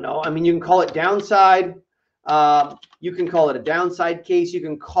 I don't know. I mean, you can call it downside, You can call it a downside case. You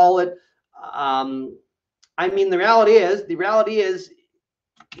can call it, I mean, the reality is,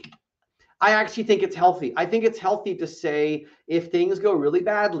 I actually think it's healthy. I think it's healthy to say if things go really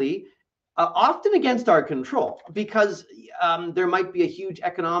badly, often against our control, because there might be a huge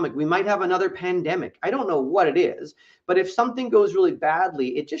economic, we might have another pandemic. I don't know what it is, but if something goes really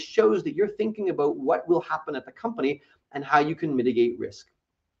badly, it just shows that you're thinking about what will happen at the company and how you can mitigate risk.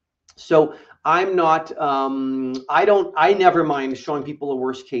 So I'm not, I never mind showing people a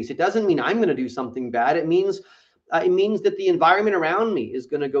worst case. It doesn't mean I'm going to do something bad. It means that the environment around me is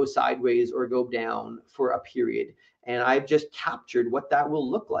going to go sideways or go down for a period. And I've just captured what that will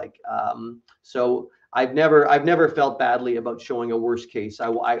look like. So I've never felt badly about showing a worst case. I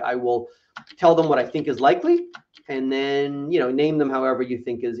will tell them what I think is likely, and then, name them however you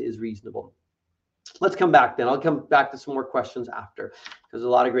think is reasonable. Let's come back then. I'll come back to some more questions after, because there's a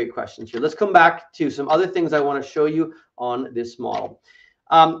lot of great questions here. Let's come back to some other things I want to show you on this model.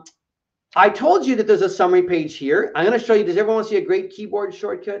 I told you that there's a summary page here. I'm going to show you. Does everyone want to see a great keyboard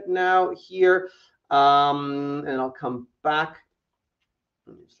shortcut now here? And I'll come back.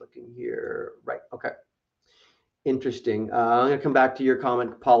 I'm just looking here. Right. Okay. Interesting. I'm going to come back to your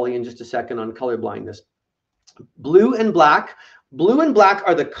comment, Polly, in just a second on color blindness. Blue and black. Blue and black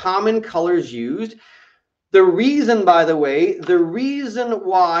are the common colors used. The reason, by the way, the reason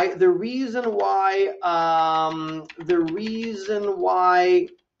why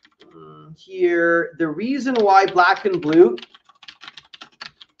black and blue,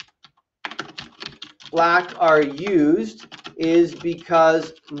 black are used is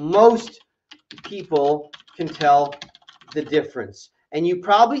because most people can tell the difference. And you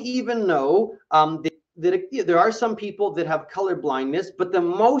probably even know that there are some people that have color blindness, but the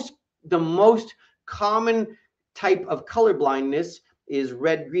most common type of color blindness is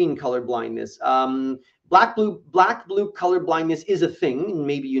red-green color blindness. Black-blue color blindness is a thing.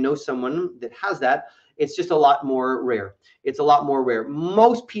 Maybe you know someone that has that. It's just a lot more rare. It's a lot more rare.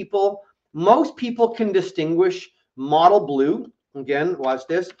 Most people can distinguish model blue. Again, watch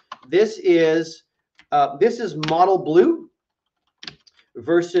this. This is model blue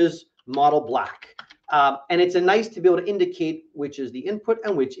versus model black. And it's nice to be able to indicate which is the input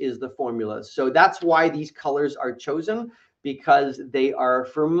and which is the formula. So that's why these colors are chosen, because they are,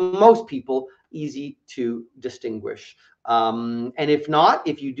 for most people, easy to distinguish. And if not,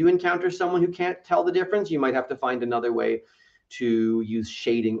 if you do encounter someone who can't tell the difference, you might have to find another way to use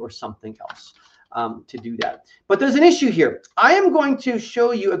shading or something else to do that. But there's an issue here. I am going to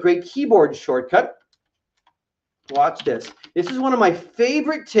show you a great keyboard shortcut. Watch this. This is one of my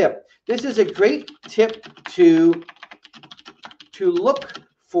favorite tips. This is a great tip to look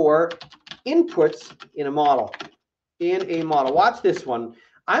for inputs in a model. Watch this one.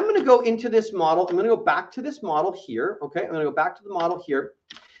 I'm going to go into this model. I'm going to go back to this model here. Okay, I'm going to go back to the model here.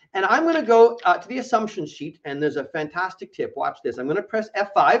 And I'm going to go to the assumption sheet. And there's a fantastic tip. Watch this. I'm going to press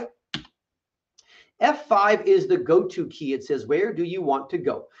F5. F5 is the go-to key. It says, where do you want to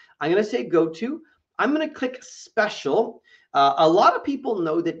go? I'm going to say go to. I'm going to click special. A lot of people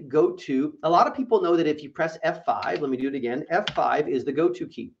know that a lot of people know that if you press F5, let me do it again, F5 is the go-to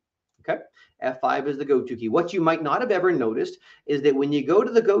key. Okay, F5 is the go-to key. What you might not have ever noticed is that when you go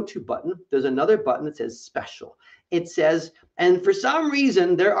to the go-to button, there's another button that says special. It says, and for some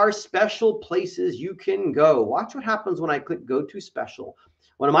reason, there are special places you can go. Watch what happens when I click go to special.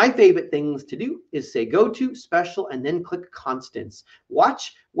 One of my favorite things to do is say go to special and then click constants.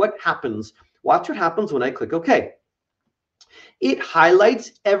 Watch what happens. Watch what happens when I click OK. It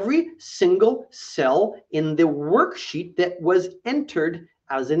highlights every single cell in the worksheet that was entered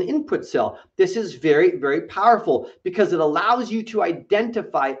as an input cell. This is very, very powerful because it allows you to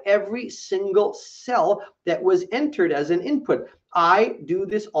identify every single cell that was entered as an input. I do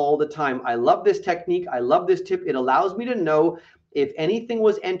this all the time. I love this technique. I love this tip. It allows me to know if anything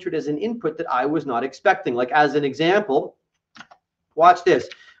was entered as an input that I was not expecting. Like as an example, watch this.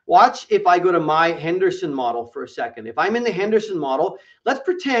 Watch if I go to my Henderson model for a second. If I'm in the Henderson model, let's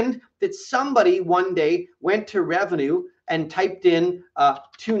pretend that somebody one day went to revenue and typed in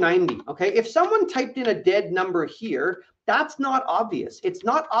 290. Okay, if someone typed in a dead number here, that's not obvious. It's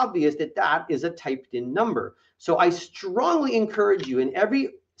not obvious that that is a typed in number. So I strongly encourage you in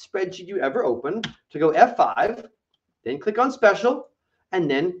every spreadsheet you ever open to go F5, then click on special, and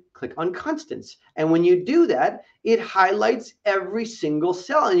then click on constants. And when you do that, it highlights every single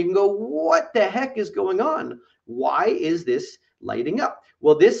cell. And you can go, what the heck is going on? Why is this lighting up?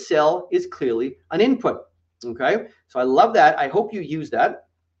 Well, this cell is clearly an input. Okay, so I love that. I hope you use that.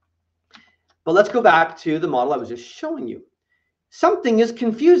 But let's go back to the model I was just showing you. Something is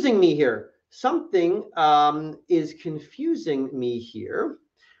confusing me here. something is confusing me here.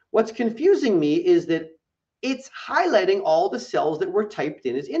 What's confusing me is that it's highlighting all the cells that were typed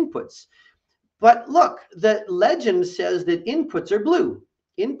in as inputs. But look, the legend says that inputs are blue.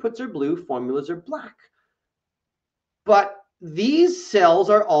 Inputs are blue, formulas are black. But these cells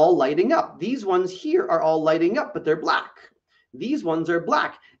are all lighting up. These ones here are all lighting up, but they're black. These ones are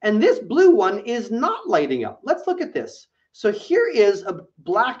black. And this blue one is not lighting up. Let's look at this. So here is a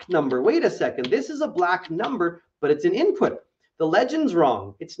black number. Wait a second. This is a black number, but it's an input. The legend's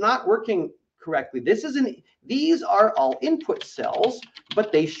wrong. It's not working correctly. These are all input cells,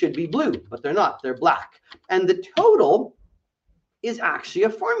 but they should be blue, but they're not. They're black. And the total is actually a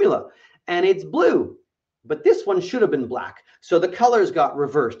formula, and it's blue. But this one should have been black. So the colors got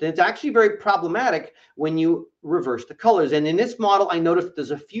reversed. And it's actually very problematic when you reverse the colors. And in this model, I noticed there's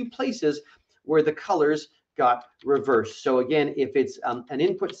a few places where the colors got reversed. So again, if it's an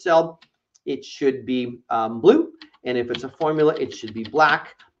input cell, it should be blue. And if it's a formula, it should be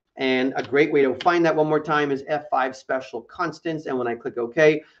black. And a great way to find that one more time is F5 special constants. And when I click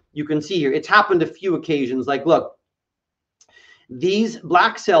OK, you can see here, it's happened a few occasions. Like, look, these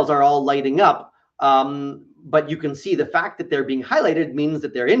black cells are all lighting up. But you can see the fact that they're being highlighted means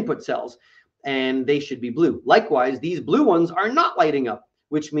that they're input cells and they should be blue. Likewise, these blue ones are not lighting up,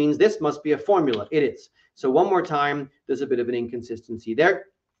 which means this must be a formula. It is. So one more time, there's a bit of an inconsistency there.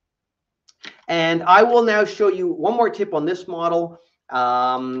 And I will now show you one more tip on this model.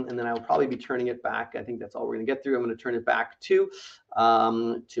 And then I'll probably be turning it back. I think that's all we're going to get through. I'm going to turn it back to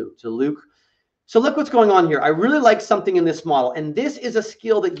Luke. So look what's going on here. I really like something in this model, and this is a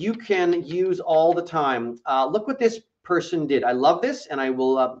skill that you can use all the time. Look what this person did. I love this, and I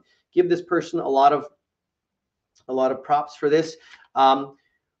will give this person a lot of props for this.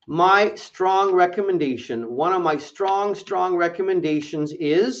 My strong recommendation, one of my strong recommendations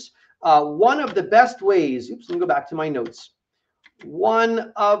is one of the best ways. Oops, let me go back to my notes.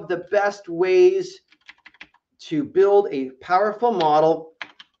 One of the best ways to build a powerful model.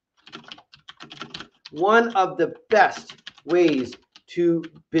 One of the best ways to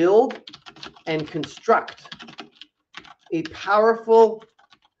build and construct a powerful,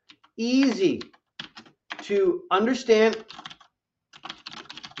 easy to understand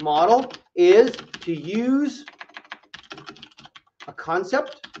model is to use a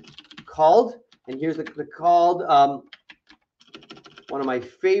concept called, and here's the called, one of my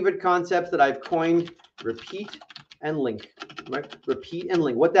favorite concepts that I've coined, repeat and link. Right? Repeat and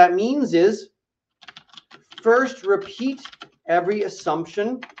link. What that means is, first, repeat every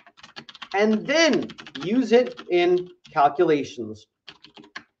assumption and then use it in calculations.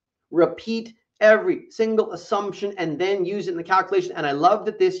 Repeat every single assumption and then use it in the calculation. And I love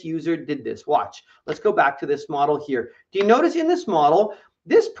that this user did this. Watch. Let's go back to this model here. Do you notice in this model,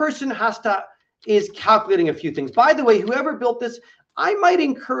 this person is calculating a few things. By the way, whoever built this, I might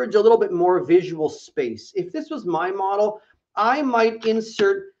encourage a little bit more visual space. If this was my model, I might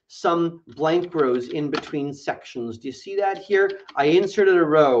insert some blank rows in between sections. Do you see that here? I inserted a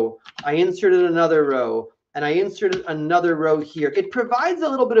row, I inserted another row, and I inserted another row here. It provides a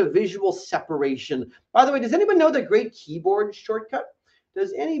little bit of visual separation. By the way, does anybody know the great keyboard shortcut?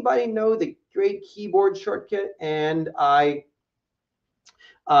 Does anybody know the great keyboard shortcut? And does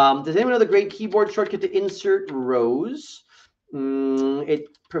anyone know the great keyboard shortcut to insert rows? It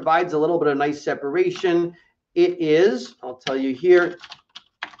provides a little bit of nice separation. It is, I'll tell you here,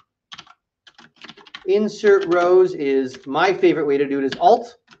 insert rows is my favorite way to do it is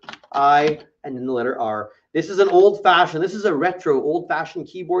Alt-I and then the letter R. This is an old-fashioned, this is a retro old-fashioned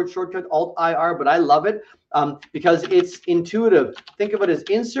keyboard shortcut, Alt-I-R, but I love it because it's intuitive. Think of it as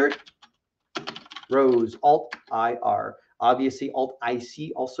insert rows, Alt-I-R. Obviously,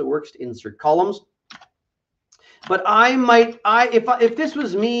 Alt-IC also works to insert columns. But if this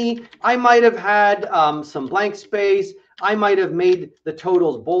was me, I might have had some blank space. I might have made the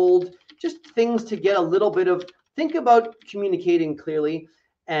totals bold. Just things to get a little bit of, think about communicating clearly.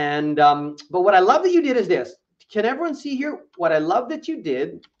 And but what I love that you did is this. Can everyone see here? What I love that you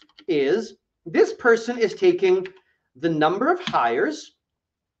did is this person is taking the number of hires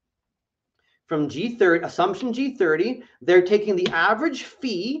from G30, assumption G30. They're taking the average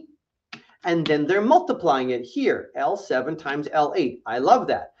fee, and then they're multiplying it here, L7 times L8. I love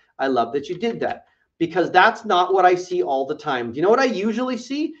that. I love that you did that, because that's not what I see all the time. Do you know what I usually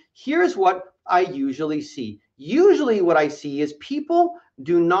see? Here's what I usually see. Usually what I see is people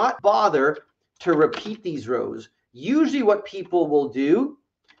do not bother to repeat these rows. Usually what people will do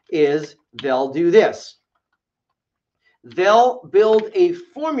is they'll do this. They'll build a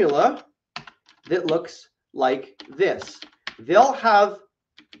formula that looks like this. They'll have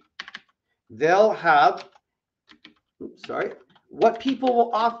they'll have, sorry, what people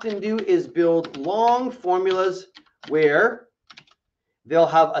will often do is build long formulas where they'll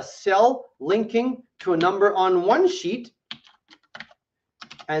have a cell linking to a number on one sheet,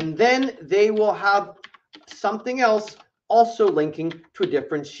 and then they will have something else also linking to a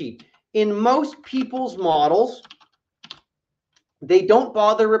different sheet. In most people's models, they don't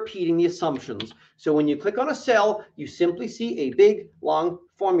bother repeating the assumptions. So when you click on a cell, you simply see a big, long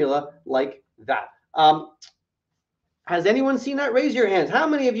formula like that. Has anyone seen that? Raise your hands. How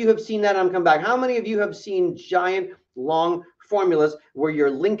many of you have seen that? I'm come back. How many of you have seen giant, long formulas where you're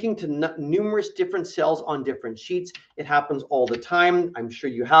linking to numerous different cells on different sheets? It happens all the time. I'm sure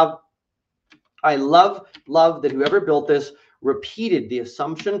you have. I love that whoever built this repeated the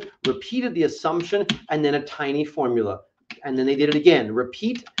assumption, and then a tiny formula. And then they did it again,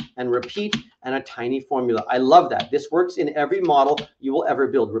 repeat, and a tiny formula. I love that. This works in every model you will ever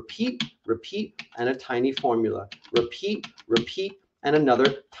build. Repeat, and a tiny formula. Repeat, and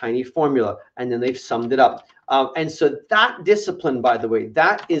another tiny formula. And then they've summed it up. And so that discipline, by the way,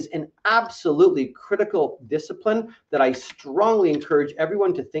 that is an absolutely critical discipline that I strongly encourage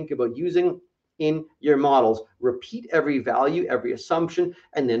everyone to think about using in your models. Repeat every value, every assumption,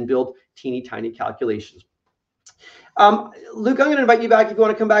 and then build teeny tiny calculations. Luke, I'm going to invite you back if you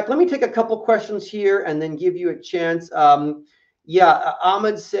want to come back. Let me take a couple questions here and then give you a chance. Yeah,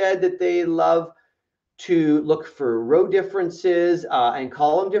 Ahmed said that they love to look for row differences and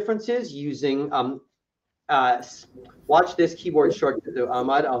column differences using, watch this keyboard shortcut,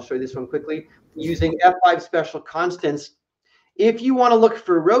 Ahmed. I'll show you this one quickly. Using F5 special constants. If you want to look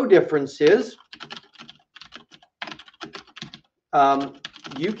for row differences,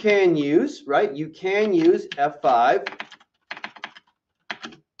 you can use, right? You can use F5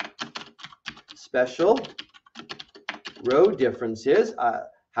 special row differences.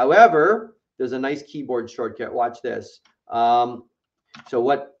 However, there's a nice keyboard shortcut. Watch this. So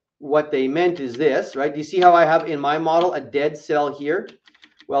what they meant is this, right? Do you see how I have in my model a dead cell here?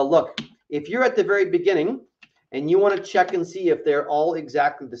 Well, look, if you're at the very beginning and you want to check and see if they're all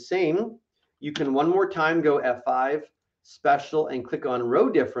exactly the same, you can one more time go F5 special and click on row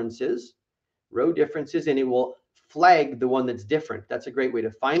differences, and it will flag the one that's different. That's a great way to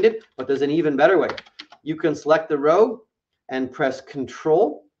find it, but there's an even better way. You can select the row and press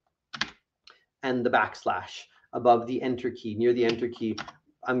Control and the backslash above the Enter key, near the Enter key.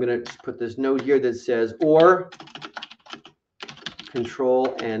 I'm going to put this note here that says, or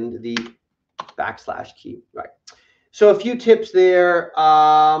Control and the backslash key, right? So a few tips there.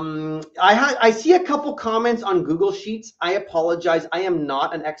 I see a couple comments on Google Sheets. I apologize. I am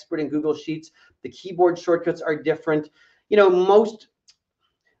not an expert in Google Sheets. The keyboard shortcuts are different. You know, most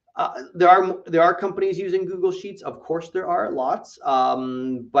there are companies using Google Sheets. Of course, there are lots,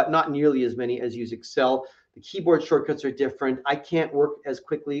 but not nearly as many as use Excel. The keyboard shortcuts are different. I can't work as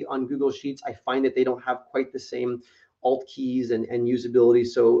quickly on Google Sheets. I find that they don't have quite the same alt keys and usability.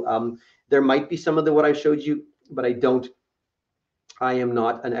 So there might be some of what I showed you, but I am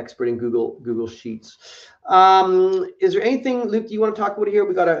not an expert in Google Sheets. Is there anything, Luke, do you want to talk about here?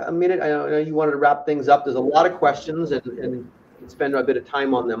 We got a minute. I know you wanted to wrap things up. There's a lot of questions and spend a bit of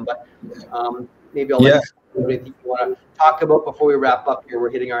time on them, but maybe I'll let you anything you want to talk about before we wrap up here. We're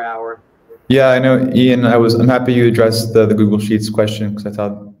hitting our hour. Yeah, I know, Ian. I'm happy you addressed the Google Sheets question because I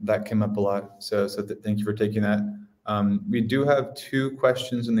thought that came up a lot. So thank you for taking that. We do have 2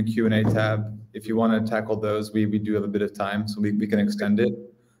 questions in the Q&A tab. If you want to tackle those, we do have a bit of time, so we can extend it.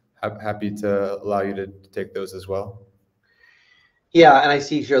 Happy to allow you to take those as well. Yeah, and I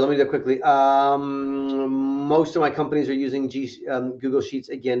see here, let me do it quickly. Most of my companies are using Google Sheets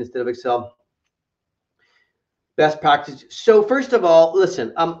again instead of Excel. Best practice. So first of all,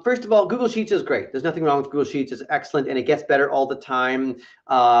 listen, Google Sheets is great. There's nothing wrong with Google Sheets. It's excellent, and it gets better all the time.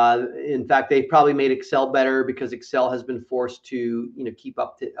 In fact, they've probably made Excel better because Excel has been forced to, keep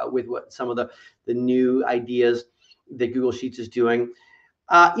up with what some of the new ideas that Google Sheets is doing.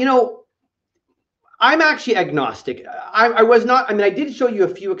 I'm actually agnostic. I did show you a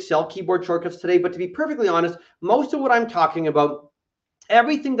few Excel keyboard shortcuts today, but to be perfectly honest, most of what I'm talking about,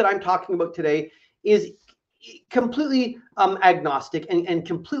 everything that I'm talking about today is completely agnostic and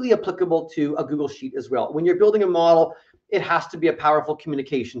completely applicable to a Google Sheet as well. When you're building a model, it has to be a powerful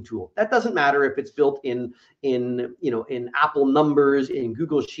communication tool. That doesn't matter if it's built in Apple numbers, in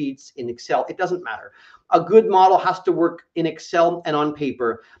Google Sheets, in Excel. It doesn't matter. A good model has to work in Excel and on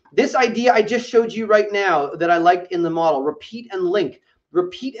paper. This idea I just showed you right now that I liked in the model, repeat and link,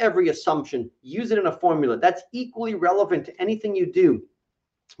 repeat every assumption, use it in a formula. That's equally relevant to anything you do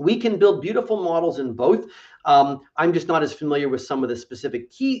We can build beautiful models in both. I'm just not as familiar with some of the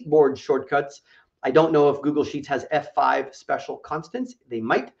specific keyboard shortcuts. I don't know if Google Sheets has F5 special constants. They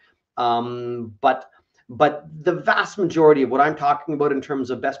might, but the vast majority of what I'm talking about in terms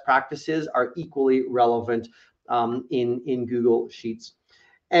of best practices are equally relevant in Google Sheets.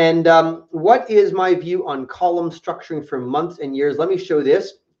 And what is my view on column structuring for months and years? Let me show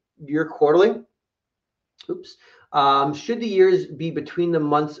this. Year quarterly. Oops. Should the years be between the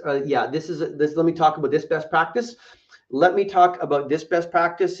months? Yeah, this. Let me talk about this best practice. Let me talk about this best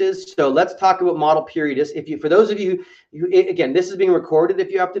practices. So let's talk about model periodicity. If you, for those of you who, again, this is being recorded if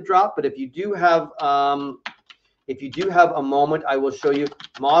you have to drop, but if you do have a moment, I will show you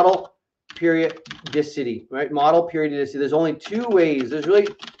model periodicity, right? Model periodicity. There's only two ways. There's really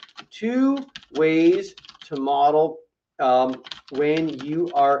two ways to model when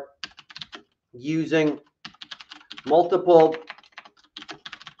you are using multiple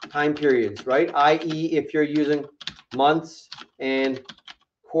time periods, right? i.e. if you're using months and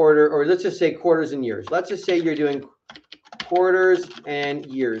quarter, or let's just say quarters and years. Let's just say you're doing quarters and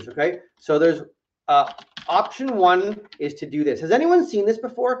years, okay? So there's option one is to do this. Has anyone seen this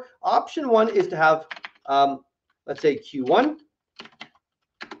before? Option one is to have, let's say Q1.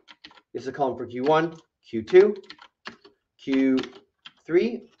 This is a column for Q1, Q2,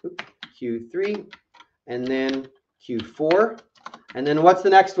 Q3, Q3, and then Q4. And then what's the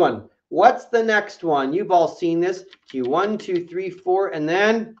next one? What's the next one? You've all seen this. Q1, 2, 3, 4, and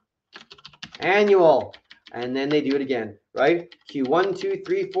then annual. And then they do it again, right? Q1, 2,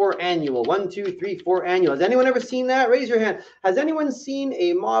 3, 4, annual. 1, 2, 3, 4, annual. Has anyone ever seen that? Raise your hand. Has anyone seen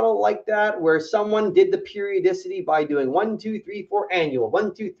a model like that where someone did the periodicity by doing 1, 2, 3, 4, annual,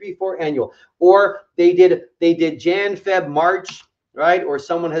 1, 2, 3, 4, annual, or they did Jan, Feb, March, right? Or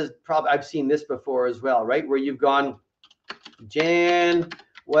someone has probably, I've seen this before as well, right? Where you've gone Jan,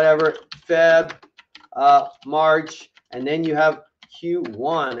 whatever, Feb, March, and then you have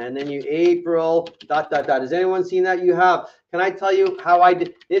Q1, and then you April, ... Has anyone seen that? You have. Can I tell you how I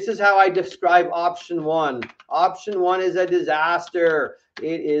did? This is how I describe option one. Option one is a disaster.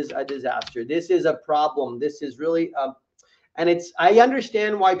 It is a disaster. This is a problem. This is really, and it's, I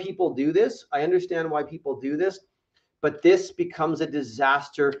understand why people do this. I understand why people do this, but this becomes a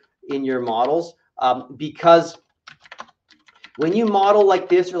disaster in your models because when you model like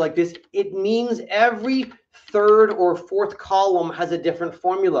this or like this, it means every third or fourth column has a different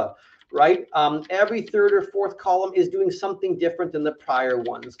formula, right? Every third or fourth column is doing something different than the prior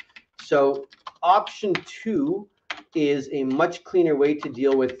ones. So option two is a much cleaner way to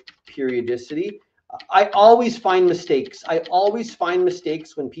deal with periodicity. I always find mistakes. I always find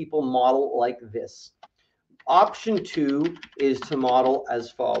mistakes when people model like this. Option two is to model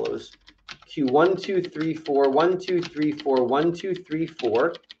as follows. Q1, 2, 3, 4, 1, 2, 3, 4, 1, 2, 3,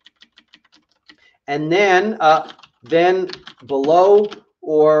 4. And then below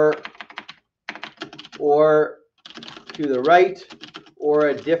or to the right or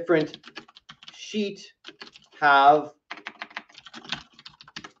a different sheet have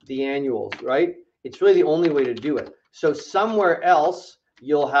the annuals, right? It's really the only way to do it. So somewhere else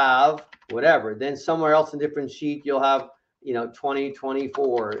you'll have whatever. Then somewhere else in a different sheet you'll have,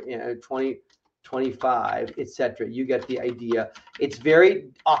 2024, 2025, etc. You get the idea. It's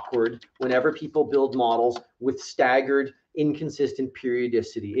very awkward whenever people build models with staggered, inconsistent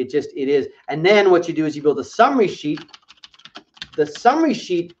periodicity. It is. And then what you do is you build a summary sheet. The summary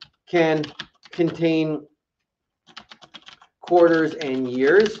sheet can contain quarters and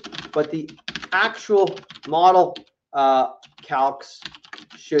years, but the actual model calcs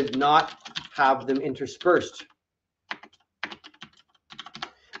should not have them interspersed.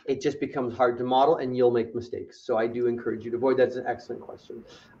 It just becomes hard to model and you'll make mistakes. So I do encourage you to avoid. That's an excellent question.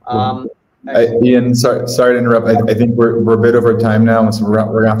 Ian, sorry to interrupt. I think we're a bit over time now, so we're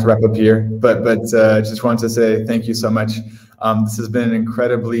gonna have to wrap up here. But just wanted to say thank you so much. This has been an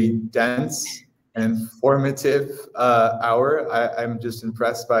incredibly dense and informative hour. I'm just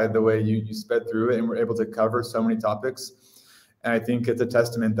impressed by the way you sped through it and were able to cover so many topics. And I think it's a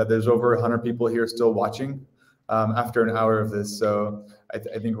testament that there's over 100 people here still watching after an hour of this. So I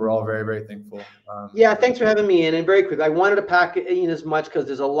think we're all very, very thankful. Yeah, thanks for having me in. And very quick, I wanted to pack it in as much because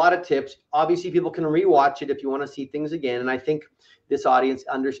there's a lot of tips. Obviously, people can rewatch it if you want to see things again. And I think this audience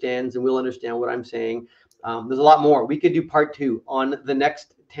understands and will understand what I'm saying. There's a lot more. We could do part 2 on the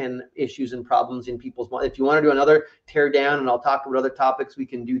next 10 issues and problems in people's mind. If you want to do another tear down and I'll talk about other topics, we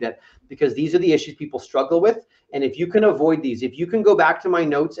can do that, because these are the issues people struggle with. And if you can avoid these, if you can go back to my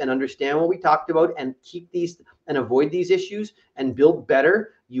notes and understand what we talked about and keep these and avoid these issues and build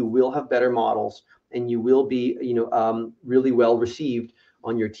better, you will have better models and you will be, really well received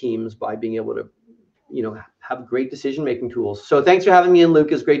on your teams by being able to, have great decision-making tools. So thanks for having me in,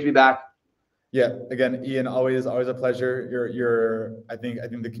 Luke. It's great to be back. Yeah, again, Ian, always a pleasure. I think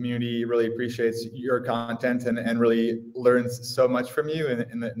the community really appreciates your content and really learns so much from you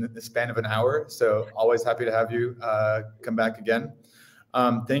in the span of an hour. So always happy to have you come back again.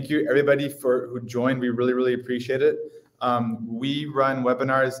 Thank you everybody who joined. We really appreciate it. We run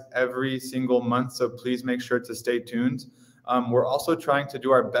webinars every single month, so please make sure to stay tuned. We're also trying to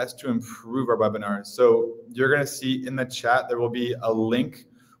do our best to improve our webinars. So you're going to see in the chat, there will be a link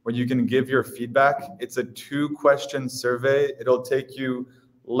where you can give your feedback. It's a 2-question survey. It'll take you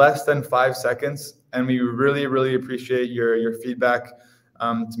less than 5 seconds. And we really appreciate your feedback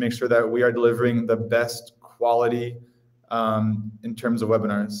to make sure that we are delivering the best quality in terms of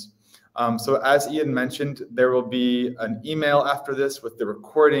webinars. So as Ian mentioned, there will be an email after this with the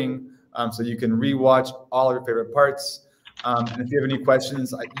recording, so you can rewatch all of your favorite parts. And if you have any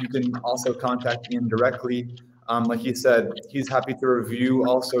questions, you can also contact Ian directly. Like he said, he's happy to review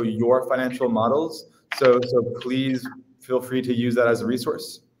also your financial models. So please feel free to use that as a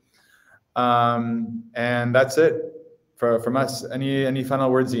resource. And that's it from us. Any final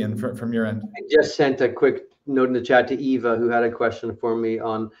words, Ian, from your end? I just sent a quick note in the chat to Eva, who had a question for me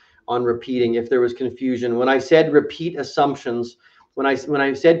on repeating, if there was confusion. When I said repeat assumptions, when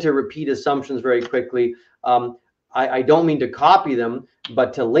I said to repeat assumptions very quickly, I don't mean to copy them,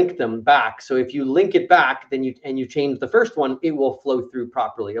 but to link them back. So if you link it back, then you change the first one, it will flow through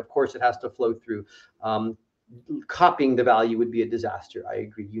properly. Of course, it has to flow through. Copying the value would be a disaster. I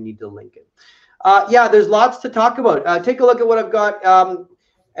agree. You need to link it. Yeah, there's lots to talk about. Take a look at what I've got.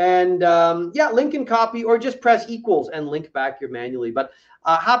 Yeah, link and copy, or just press equals and link back here manually. But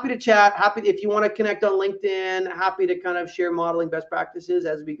happy to chat. Happy if you want to connect on LinkedIn. Happy to kind of share modeling best practices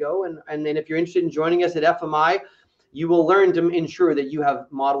as we go. And then if you're interested in joining us at FMI, you will learn to ensure that you have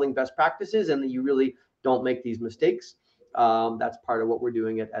modeling best practices and that you really don't make these mistakes. That's part of what we're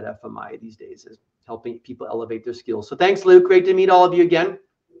doing at FMI these days, is helping people elevate their skills. So thanks, Luke. Great to meet all of you again.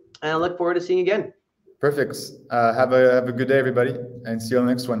 And I look forward to seeing you again. Perfect. Have a good day, everybody, and see you on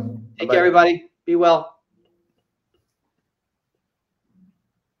the next one. Take care, everybody. Be well.